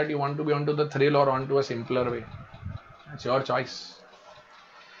call that you want to be onto the thrill or onto a simpler way. That's your choice.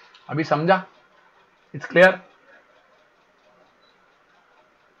 Abhi samjha? It's clear?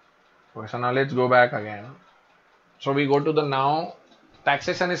 Okay, so now let's go back again. So we go to the now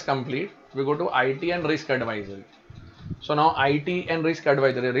taxation is complete. We go to IT and risk advisory. So now IT and risk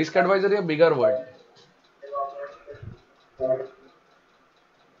advisory. Risk advisory a bigger word.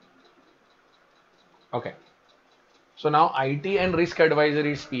 Okay. So now IT and risk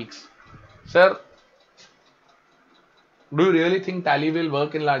advisory speaks. Sir, do you really think Tally will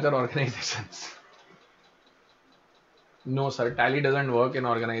work in larger organizations? No, sir. Tally doesn't work in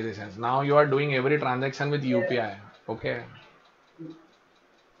organizations. Now you are doing every transaction with UPI. Okay.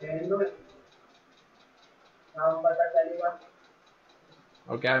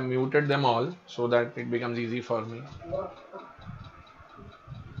 Okay, I muted them all so that it becomes easy for me.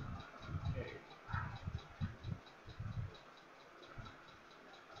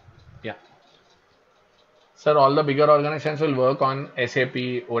 Yeah. Sir, all the bigger organizations will work on SAP,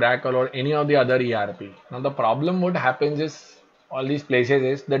 Oracle, or any of the other ERP. Now, the problem what happens is all these places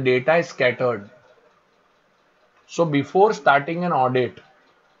is the data is scattered. So, before starting an audit,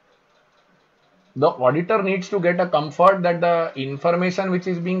 the auditor needs to get a comfort that the information which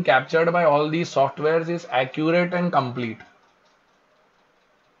is being captured by all these softwares is accurate and complete.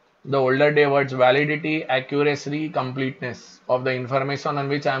 The older day words validity, accuracy, completeness of the information on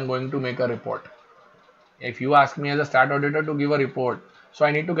which I am going to make a report. If you ask me as a stat auditor to give a report, so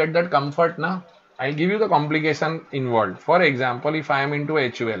I need to get that comfort now. I'll give you the complication involved. For example, if I am into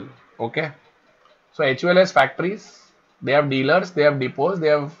HUL, okay. So HUL has factories, they have dealers, they have depots, they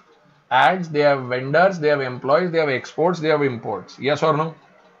have ads, they have vendors, they have employees, they have exports, they have imports. Yes or no?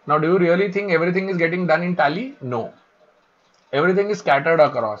 Now, do you really think everything is getting done in Tally? No. Everything is scattered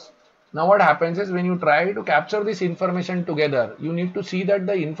across. Now what happens is when you try to capture this information together, you need to see that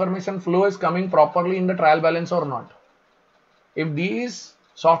the information flow is coming properly in the trial balance or not. If these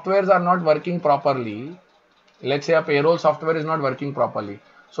softwares are not working properly, let's say a payroll software is not working properly,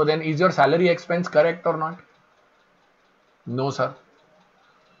 so then is your salary expense correct or not? No, sir.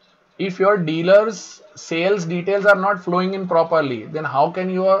 If your dealer's sales details are not flowing in properly, then how can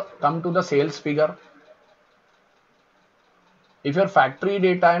you come to the sales figure? If your factory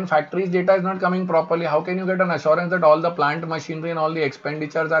data and factory's data is not coming properly, how can you get an assurance that all the plant machinery and all the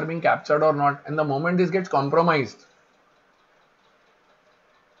expenditures are being captured or not? And the moment this gets compromised,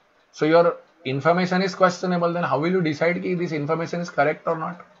 so your information is questionable, then how will you decide if this information is correct or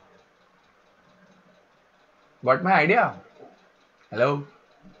not? Got my idea? Hello?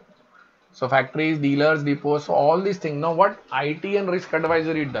 So factories, dealers, depots, so all these things. Now what IT and risk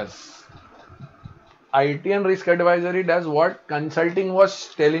advisory does? IT and risk advisory does what consulting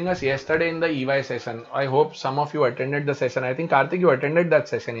was telling us yesterday in the EY session. I hope some of you attended the session. I think Karthik, you attended that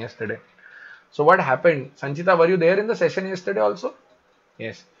session yesterday. So what happened? Sanchita, were you there in the session yesterday also?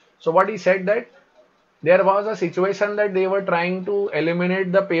 Yes. So what he said that there was a situation that they were trying to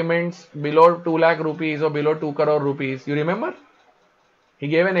eliminate the payments below 2 lakh rupees or below 2 crore rupees. You remember? He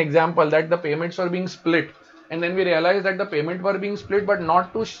gave an example that the payments were being split. And then we realized that the payment were being split, but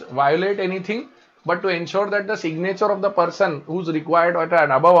not to violate anything, but to ensure that the signature of the person who's required at an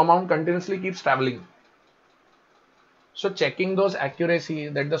above amount continuously keeps traveling. So checking those accuracy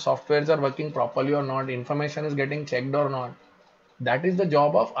that the softwares are working properly or not, information is getting checked or not. That is the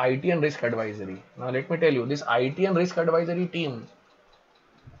job of IT and risk advisory. Now let me tell you, this IT and risk advisory team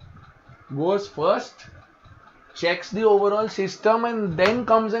goes first, checks the overall system and then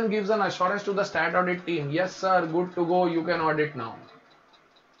comes and gives an assurance to the stat audit team. Yes sir, good to go, you can audit now.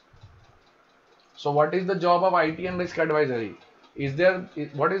 So what is the job of IT and risk advisory?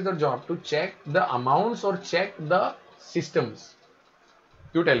 What is the job? To check the amounts or check the systems?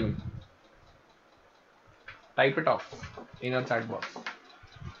 You tell me. Type it off in your chat box.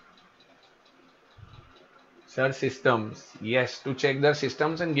 Sir, systems. Yes, to check their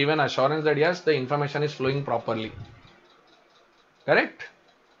systems and give an assurance that yes, the information is flowing properly. Correct?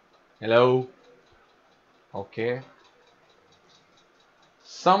 Hello? Okay.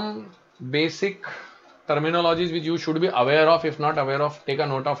 Some basic terminologies which you should be aware of. If not aware of, take a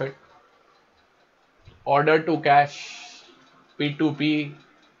note of it. Order to cash, P2P,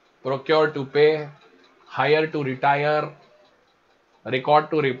 procure to pay, hire to retire, record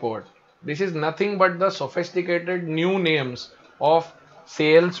to report. This is nothing but the sophisticated new names of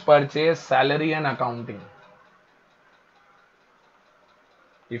sales, purchase, salary and accounting.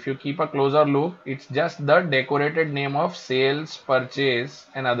 If you keep a closer look, it's just the decorated name of sales, purchase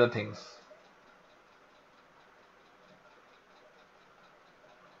and other things.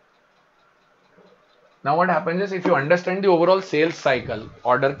 Now what happens is if you understand the overall sales cycle,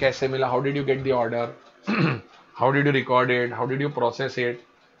 order kaise mila, how did you get the order, how did you record it, how did you process it,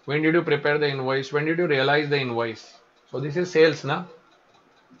 when did you prepare the invoice, when did you realize the invoice. So this is sales, na?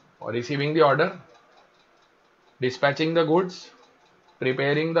 Or receiving the order, dispatching the goods,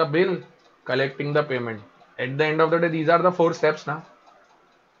 preparing the bill, collecting the payment. At the end of the day, these are the 4 steps now.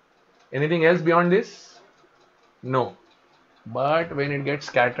 Anything else beyond this? No. But when it gets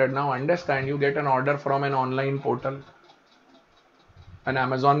scattered, now understand, you get an order from an online portal, an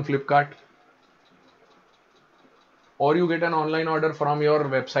Amazon, Flipkart, or you get an online order from your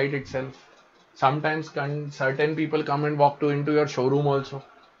website itself. Sometimes certain people come and walk into your showroom also.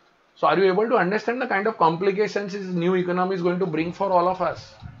 So are you able to understand the kind of complications this new economy is going to bring for all of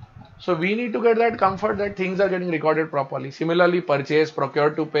us? So we need to get that comfort that things are getting recorded properly. Similarly, purchase, procure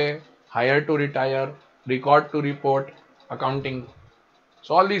to pay, hire to retire, record to report, accounting.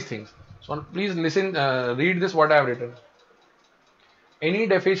 So all these things. So please listen, read this what I have written. Any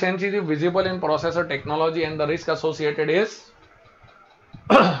deficiencies if visible in process or technology and the risk associated is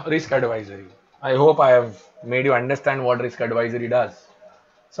risk advisory. I hope I have made you understand what risk advisory does.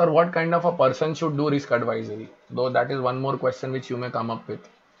 Sir, what kind of a person should do risk advisory? Though that is one more question which you may come up with.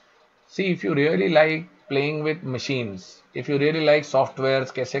 See, if you really like playing with machines, if you really like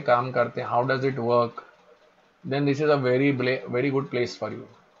softwares, kaise kaam karte, how does it work, then this is a very good place for you.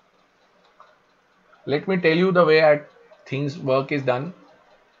 Let me tell you the way things work is done.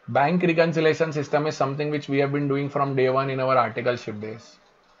 Bank reconciliation system is something which we have been doing from day one in our articleship days.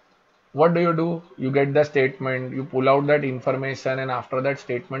 What do? You get the statement, you pull out that information, and after that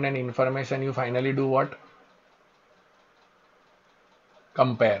statement and information, you finally do what?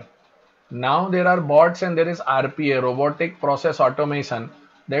 Compare. Now there are bots and there is RPA, robotic process automation,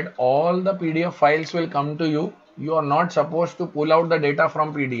 that all the PDF files will come to you. You are not supposed to pull out the data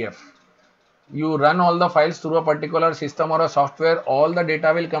from PDF. You run all the files through a particular system or a software, all the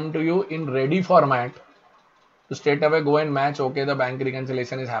data will come to you in ready format. To straight away go and match, okay, the bank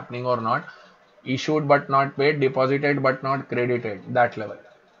reconciliation is happening or not, issued but not paid, deposited but not credited, that level.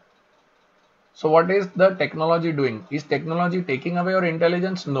 So what is the technology doing? Is technology taking away your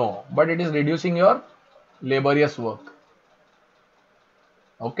intelligence? No, but it is reducing your laborious work.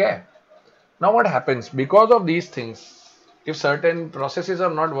 Okay. Now what happens? Because of these things, if certain processes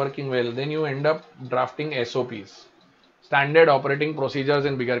are not working well, then you end up drafting SOPs. Standard operating procedures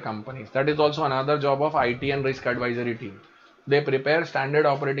in bigger companies. That is also another job of IT and risk advisory team. They prepare standard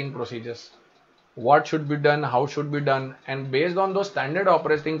operating procedures. What should be done, how should be done, and based on those standard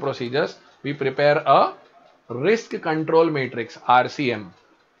operating procedures, we prepare a risk control matrix, RCM.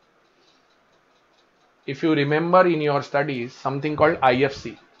 If you remember in your studies, something called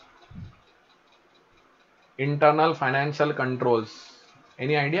IFC, internal financial controls.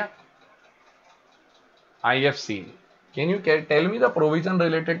 Any idea? IFC. Can you tell me the provision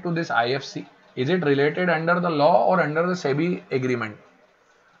related to this IFC? Is it related under the law or under the SEBI agreement?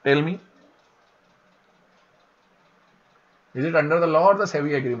 Tell me. Is it under the law or the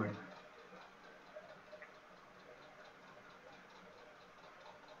SEBI agreement?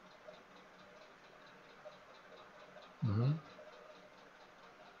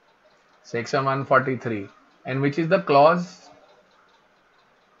 Section 143. And which is the clause?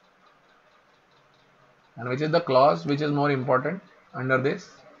 And which is the clause which is more important under this?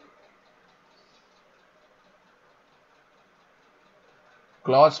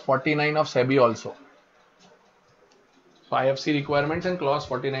 Clause 49 of SEBI also. So IFC requirements and clause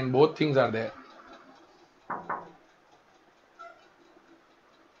 49, both things are there.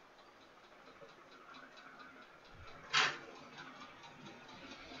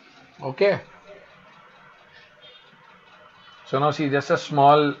 Okay. So now see, just a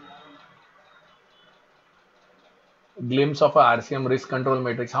small glimpse of a RCM risk control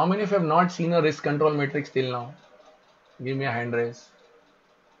matrix. How many of you have not seen a risk control matrix till now? Give me a hand raise.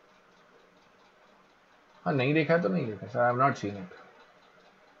 हाँ नहीं देखा तो नहीं देखा. Sir, I have not seen it.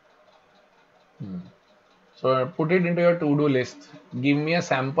 So put it into your to-do list. Give me a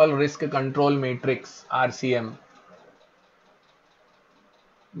sample risk control matrix, RCM.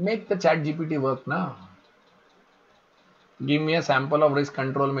 Make the chat GPT work now. Give me a sample of risk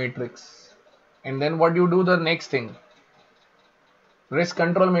control matrix. And then what you do the next thing? Risk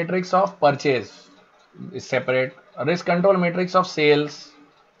control matrix of purchase is separate. Risk control matrix of sales.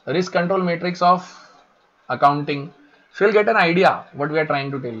 Risk control matrix of accounting. So you'll get an idea what we are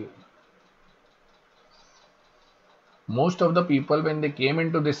trying to tell you. Most of the people, when they came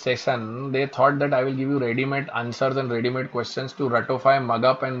into this session, they thought that I will give you ready-made answers and ready-made questions to ratify, mug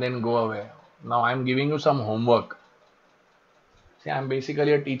up, and then go away. Now I'm giving you some homework. See, I'm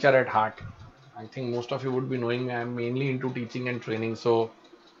basically a teacher at heart. I think most of you would be knowing me. I'm mainly into teaching and training. So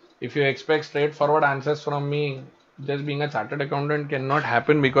if you expect straightforward answers from me, just being a chartered accountant cannot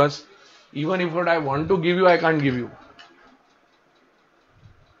happen, because even if what I want to give you, I can't give you.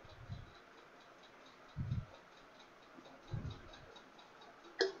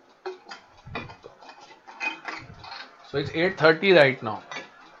 So it's 8:30 right now.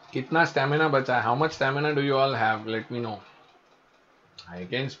 Kitna stamina bacha hai? How much stamina do you all have? Let me know. I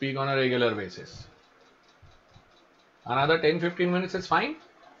can speak on a regular basis. Another 10-15 minutes is fine.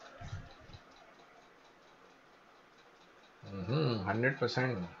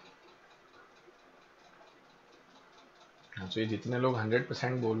 100%. So ये जितने लोग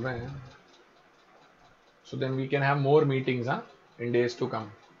 100% बोल रहे हैं, so then we can have more meetings in days to come.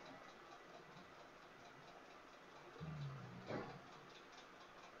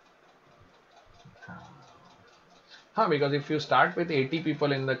 Because if you start with 80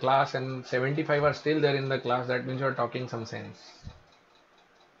 people in the class and 75 are still there in the class, that means you're talking some sense.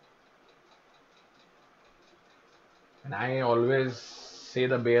 And I always say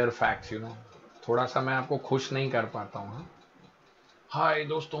the bare facts, थोड़ा सा मैं आपको खुश नहीं कर पाता हूँ. हाय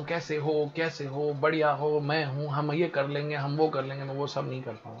दोस्तों, कैसे हो, बढ़िया हो, मैं हूँ, हम ये कर लेंगे, हम वो कर लेंगे, मैं वो सब नहीं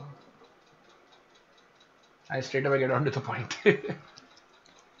करता हूँ. I straight away get on to the point.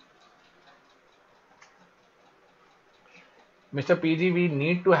 Mr. PG, we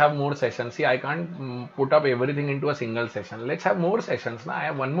need to have more sessions. See, I can't put up everything into a single session. Let's have more sessions. I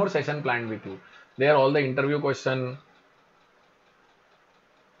have one more session planned with you. There all the interview questions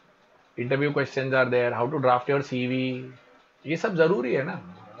are there. How to draft your CV. ये सब जरूरी है ना.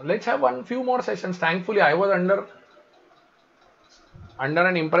 Let's have few more sessions. Thankfully, I was under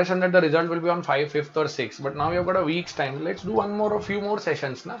an impression that the result will be on 5th, 5th or 6th. But now we have got a week's time. Let's do a few more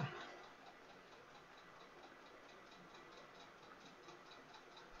sessions now.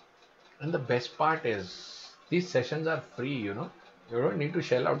 And the best part is, these sessions are free, You don't need to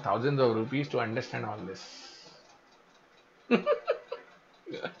shell out thousands of rupees to understand all this.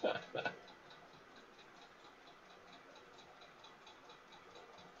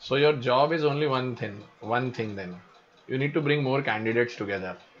 So your job is only one thing then. You need to bring more candidates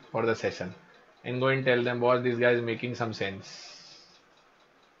together for the session and go and tell them, boss, this guy is making some sense.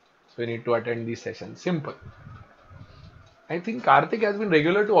 So you need to attend these sessions. Simple. I think Karthik has been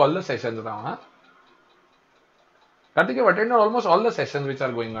regular to all the sessions now. Karthik, you've attended almost all the sessions which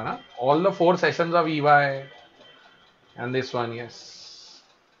are going on. All the 4 sessions of EY and this one, yes.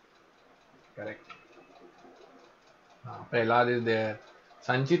 Correct. Prahlad is there.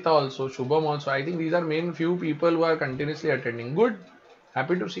 Sanchita also, Shubham also. I think these are main few people who are continuously attending. Good.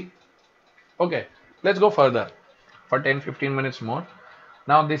 Happy to see. Okay, let's go further for 10-15 minutes more.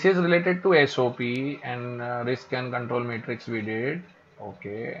 Now this is related to SOP and risk and control matrix we did.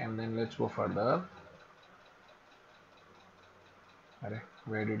 Okay, and then let's go further.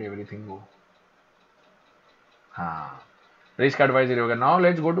 Where did everything go? Risk advisory. Now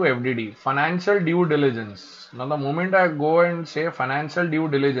let's go to FDD, financial due diligence. Now the moment I go and say financial due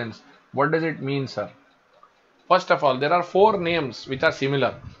diligence, what does it mean, sir? First of all, there are 4 names which are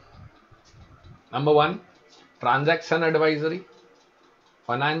similar. Number 1, transaction advisory,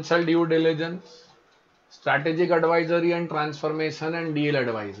 financial due diligence, strategic advisory and transformation, and deal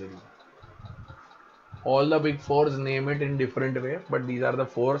advisory. All the big 4s name it in different way, but these are the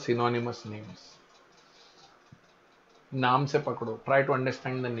 4 synonymous names. Naam se pakdo. Try to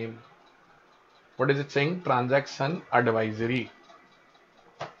understand the name. What is it saying? Transaction advisory.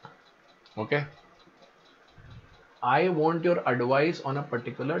 Okay. I want your advice on a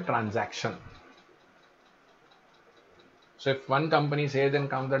particular transaction. So if one company says and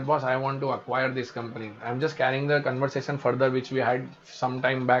comes that, boss, I want to acquire this company. I'm just carrying the conversation further which we had some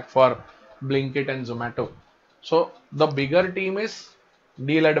time back for Blinkit and Zomato. So the bigger team is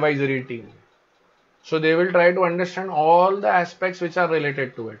deal advisory team. So they will try to understand all the aspects which are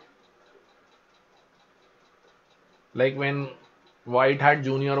related to it. Like when White Hat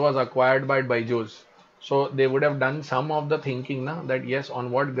Junior was acquired by Byju's. So they would have done some of the thinking that yes,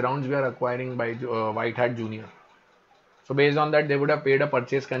 on what grounds we are acquiring by White Hat Junior. So based on that, they would have paid a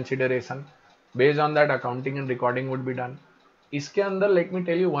purchase consideration. Based on that, accounting and recording would be done. इसके अंदर let me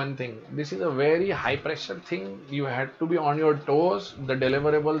tell you one thing, this is a very high pressure thing, you have to be on your toes, the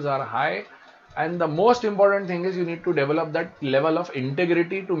deliverables are high, and the most important thing is you need to develop that level of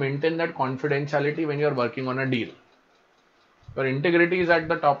integrity to maintain that confidentiality when you are working on a deal. Your integrity is at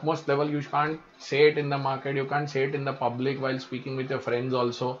the topmost level. You can't say it in the market, you can't say it in the public while speaking with your friends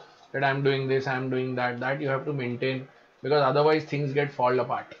also, that I'm doing this, I'm doing that. That you have to maintain, because otherwise things get fall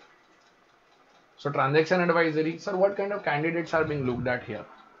apart. So transaction advisory, sir, what kind of candidates are being looked at here?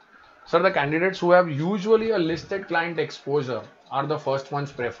 Sir, the candidates who have usually a listed client exposure are the first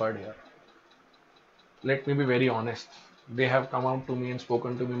ones preferred here. Let me be very honest. They have come out to me and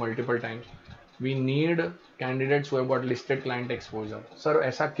spoken to me multiple times. We need candidates who have got listed client exposure. Sir,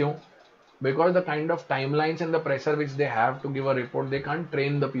 ऐसा क्यों? Because the kind of timelines and the pressure which they have to give a report, they can't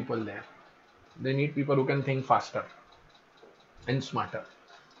train the people there. They need people who can think faster and smarter.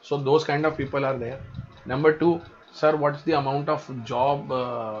 So those kind of people are there. Number two, sir, what's the amount of job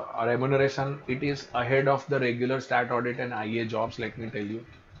remuneration? It is ahead of the regular stat audit and IA jobs, let me tell you.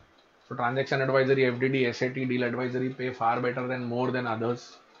 So transaction advisory, FDD, SAT, deal advisory pay far better than more than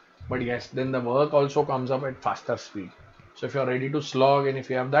others. But yes, then the work also comes up at faster speed. So if you are ready to slog and if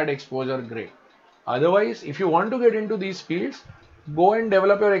you have that exposure, great. Otherwise, if you want to get into these fields, go and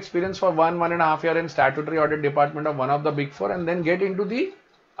develop your experience for 1.5 years in statutory audit department of one of the big four, and then get into the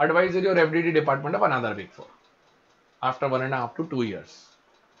advisory or FDD department of another big four after 1.5 to 2 years.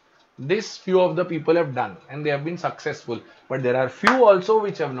 This few of the people have done and they have been successful, but there are few also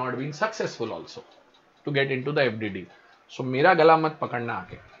which have not been successful also to get into the FDD. So मेरा गला मत पकड़ना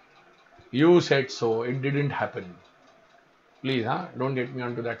आके. You said so, it didn't happen. Please, don't get me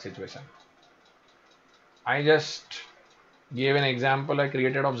onto that situation. I just gave an example I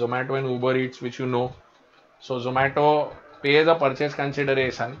created of Zomato and Uber Eats, which you know. So Zomato pays a purchase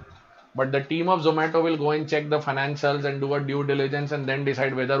consideration, but the team of Zomato will go and check the financials and do a due diligence and then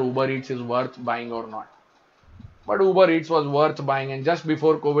decide whether Uber Eats is worth buying or not. But Uber Eats was worth buying, and just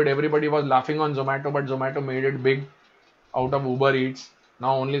before COVID, everybody was laughing on Zomato, but Zomato made it big out of Uber Eats.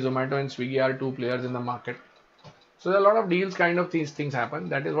 Now only Zomato and Swiggy are two players in the market. So there are a lot of deals, kind of these things happen.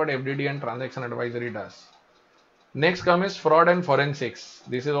 That is what FDD and transaction advisory does. Next comes fraud and forensics.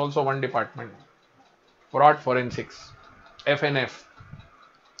 This is also one department. Fraud forensics, FNF.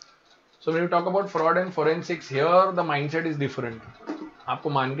 So when you talk about fraud and forensics, here the mindset is different. आपको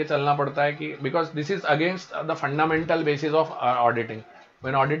मान के चलना पड़ता है कि because this is against the fundamental basis of auditing.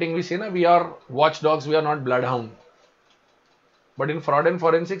 When auditing we say na, we are watchdogs, we are not bloodhound. But in fraud and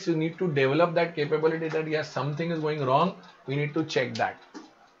forensics, you need to develop that capability that yes, something is going wrong, we need to check that.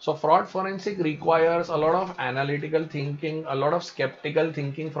 So fraud forensic requires a lot of analytical thinking, a lot of skeptical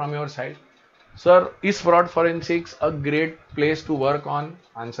thinking from your side. Sir, is fraud forensics a great place to work on?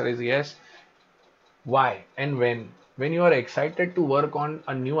 Answer is yes. Why and when? When you are excited to work on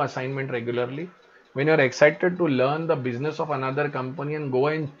a new assignment regularly, when you are excited to learn the business of another company and go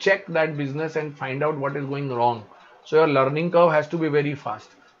and check that business and find out what is going wrong. So your learning curve has to be very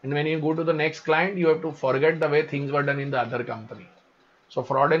fast. And when you go to the next client, you have to forget the way things were done in the other company. So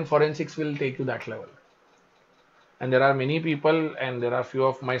fraud and forensics will take you that level. And there are many people, and there are few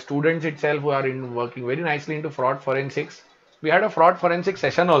of my students itself who are working very nicely into fraud forensics. We had a fraud forensics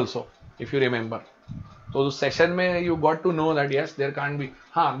session also, if you remember. So the session mein you got to know that yes, there can't be,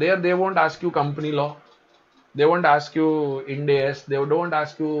 there they won't ask you company law, they won't ask you Ind AS, they don't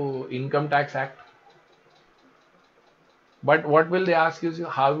ask you Income Tax Act. But what will they ask you is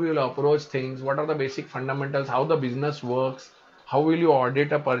how you will approach things, what are the basic fundamentals, how the business works, how will you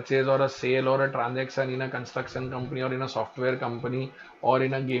audit a purchase or a sale or a transaction in a construction company or in a software company or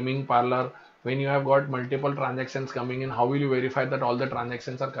in a gaming parlor. When you have got multiple transactions coming in, how will you verify that all the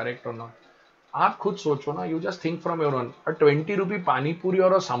transactions are correct or not? आप खुद सोचो ना, you just think from your own. A 20 rupee pani puri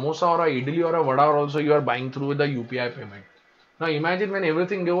or a samosa or a idli or a vada also you are buying through the UPI payment. Now imagine when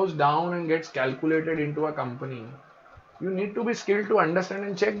everything goes down and gets calculated into a company, you need to be skilled to understand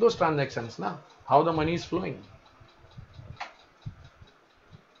and check those transactions, na? How the money is flowing.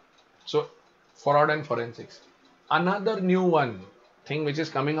 So fraud and forensics. Another new one thing which is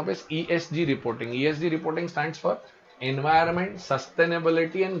coming up is ESG reporting. ESG reporting stands for Environment,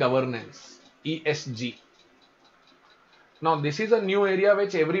 Sustainability and Governance. ESG. Now this is a new area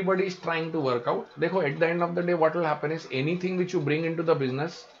which everybody is trying to work out. Dekho, at the end of the day, what will happen is anything which you bring into the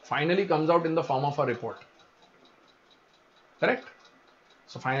business finally comes out in the form of a report. Correct?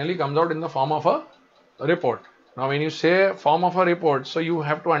 So finally comes out in the form of a report. Now when you say form of a report, so you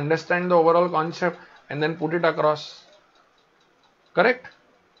have to understand the overall concept and then put it across. Correct?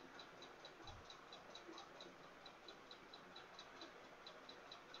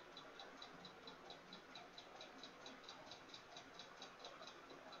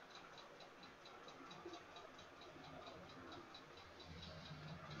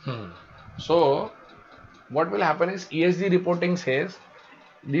 So what will happen is ESG reporting says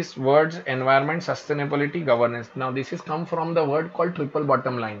these words environment, sustainability, governance. Now this is come from the word called triple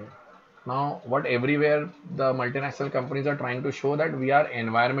bottom line. Now what everywhere the multinational companies are trying to show that we are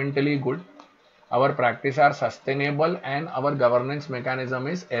environmentally good, our practice are sustainable and our governance mechanism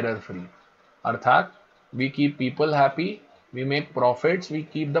is error free. Arthat, we keep people happy, we make profits, we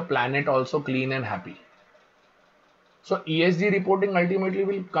keep the planet also clean and happy. So ESG reporting ultimately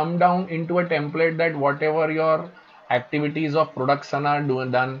will come down into a template that whatever your activities of production are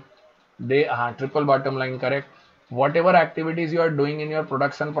done, they are triple bottom line, correct. Whatever activities you are doing in your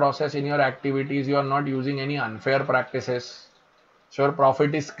production process, in your activities, you are not using any unfair practices. So your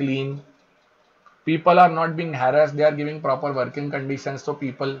profit is clean. People are not being harassed, they are giving proper working conditions to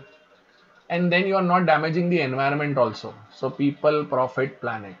people. And then you are not damaging the environment also. So people, profit,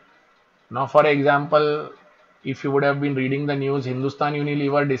 planet. Now, for example, if you would have been reading the news, Hindustan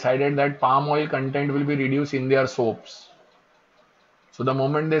Unilever decided that palm oil content will be reduced in their soaps. So the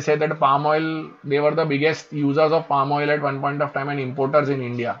moment they said that palm oil, they were the biggest users of palm oil at one point of time and importers in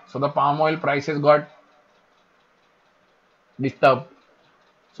India. So the palm oil prices got disturbed.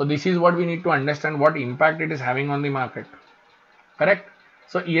 So this is what we need to understand what impact it is having on the market. Correct?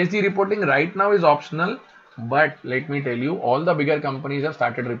 So ESG reporting right now is optional, but let me tell you, all the bigger companies have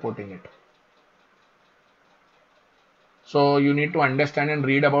started reporting it. So you need to understand and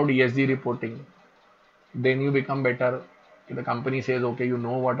read about ESG reporting. Then you become better. The company says, okay, you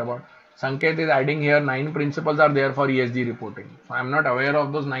know what about. Sanket is adding here 9 principles are there for ESG reporting. So I'm not aware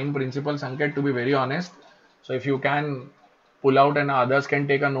of those 9 principles, Sanket, to be very honest. So if you can pull out and others can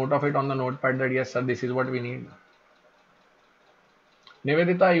take a note of it on the notepad that yes, sir, this is what we need.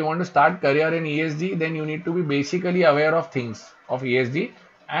 Nivedita, you want to start career in ESG, then you need to be basically aware of things of ESG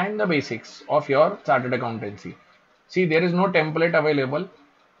and the basics of your chartered accountancy. See, there is no template available.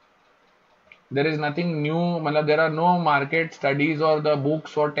 There is nothing new, there are no market studies or the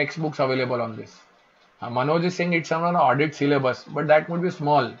books or textbooks available on this. Manoj is saying it's on an audit syllabus, but that would be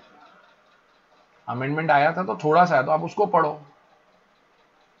small. Amendment आया था तो थोड़ा सा है तो आप उसको पढ़ो.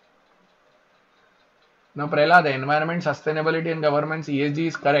 Now Prahlad, environment, sustainability and governance ESG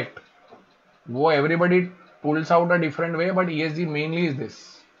is correct. वो everybody pulls out a different way, but ESG mainly is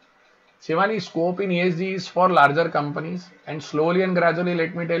this. Shivani, scope in ESG is for larger companies and slowly and gradually,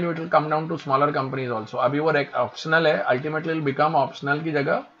 let me tell you, it will come down to smaller companies also. अभी वो optional है, ultimately it will become optional की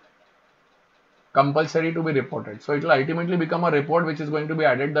जगह compulsory to be reported. So it will ultimately become a report which is going to be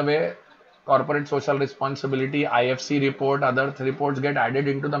added the way corporate social responsibility, IFC report, other reports get added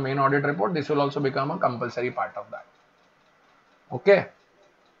into the main audit report. This will also become a compulsory part of that. Okay.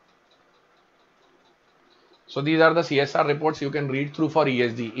 So these are the CSR reports you can read through for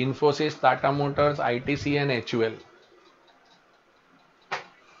ESG. Infosys, Tata Motors, ITC and HUL.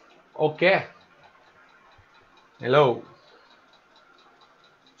 Okay. Hello.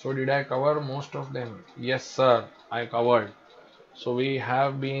 So did I cover most of them? Yes, sir. I covered. So we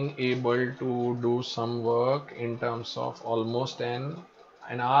have been able to do some work in terms of almost an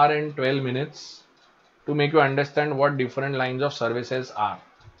hour and 12 minutes to make you understand what different lines of services are.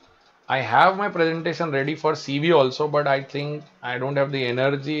 I have my presentation ready for CV also, but I think I don't have the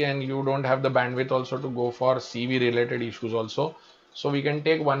energy and you don't have the bandwidth also to go for CV related issues also. So we can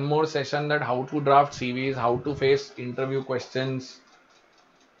take one more session that how to draft CVs, how to face interview questions,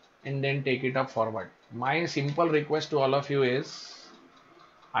 and then take it up forward. My simple request to all of you is,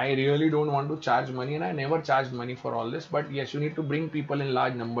 I really don't want to charge money and I never charged money for all this, but yes, you need to bring people in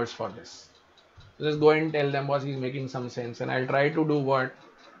large numbers for this. So just go and tell them, boss, he's making some sense, and I'll try to do what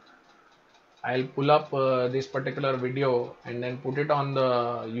I'll pull up this particular video and then put it on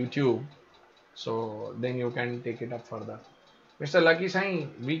the YouTube. So then you can take it up further. Mr. Lucky Sai,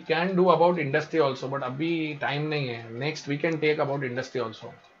 we can do about industry also, but abhi time nahi hai. Next we can take about industry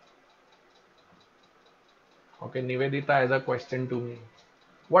also. Okay, Nivedita has a question to me.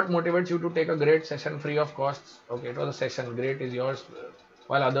 What motivates you to take a great session free of costs? Okay, it was a session. Great is yours,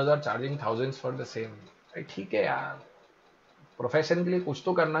 while others are charging thousands for the same. ठीक है यार. Profession के लिए कुछ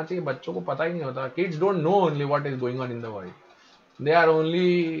तो करना चाहिए. बच्चों को पता ही नहीं होता. Kids don't know only what is going on in the world. They are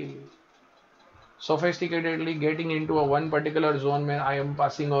only sophisticatedly getting into a one particular zone where I am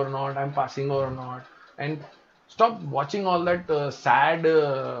passing or not, I am passing or not, and stop watching all that sad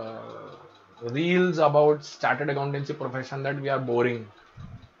reels about started accountancy profession that we are boring.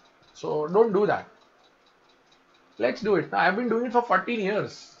 So don't do that. Let's do it. Now, I've been doing it for 14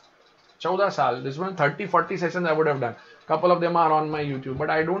 years. 14 saal. This one 30-40 sessions I would have done. Couple of them are on my YouTube, but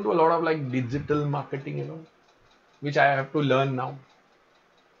I don't do a lot of like digital marketing, which I have to learn now.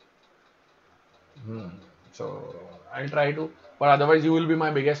 So I'll try to. But otherwise you will be my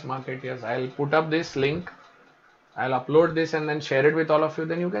biggest market. Yes, I'll put up this link. I'll upload this and then share it with all of you.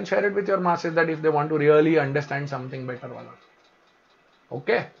 Then you can share it with your masses that if they want to really understand something better.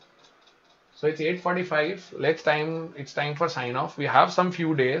 Okay. So it's 8:45. It's time for sign off. We have some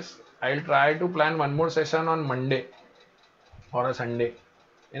few days. I'll try to plan one more session on Monday or a Sunday.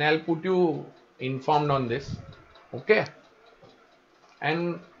 And I'll put you informed on this. Okay.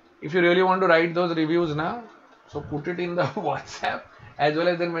 And if you really want to write those reviews now, so put it in the WhatsApp as well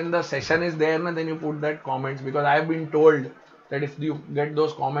as then when the session is there, then you put that comments, because I have been told that if you get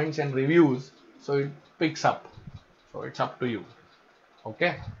those comments and reviews, so it picks up. So it's up to you.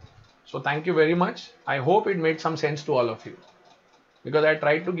 Okay. So thank you very much. I hope it made some sense to all of you, because I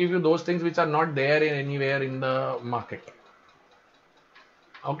tried to give you those things which are not there in anywhere in the market.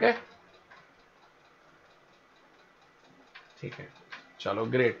 Okay. Okay. Chalo,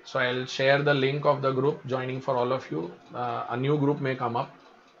 great. So I'll share the link of the group joining for all of you. A new group may come up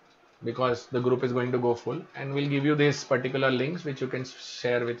because the group is going to go full, and we'll give you these particular links which you can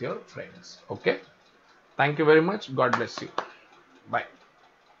share with your friends. Okay. Thank you very much. God bless you. Bye.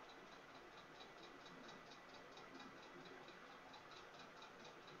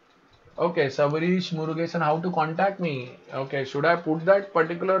 Okay, Savarish Murugesan, how to contact me? Okay, should I put that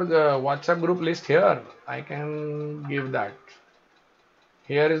particular WhatsApp group list here? I can give that.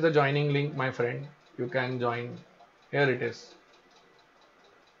 Here is the joining link, my friend. You can join. Here it is.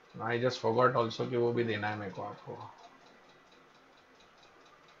 I just forgot also कि वो भी देना है मेरे को आपको.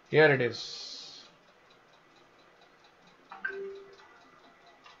 Here it is.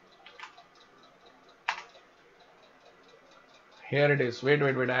 Here it is. Wait.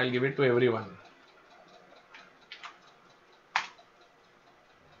 I'll give it to everyone.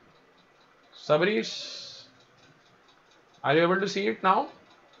 Sabarish, are you able to see it now?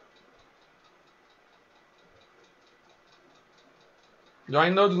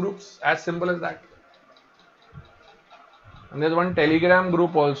 Join those groups. As simple as that. And there's one Telegram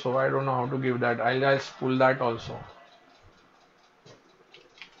group also. I don't know how to give that. I'll just pull that also.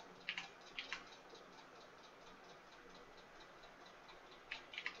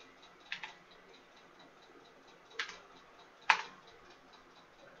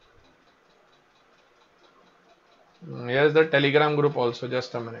 Here's the Telegram group also.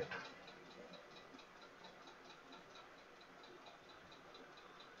 Just a minute.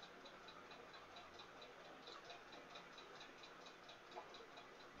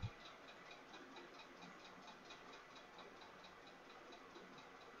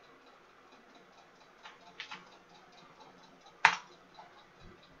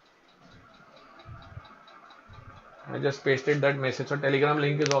 I just pasted that message. So Telegram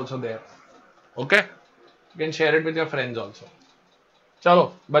link is also there. Okay. You can share it with your friends also.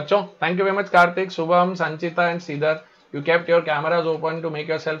 Chalo, bachcho. Thank you very much, Karthik, Subham, Sanchita, and Siddhar. You kept your cameras open to make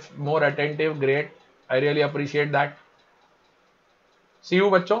yourself more attentive. Great. I really appreciate that. See you,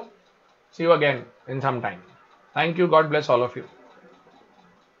 bachcho. See you again in some time. Thank you. God bless all of you.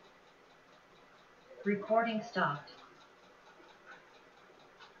 Recording stopped.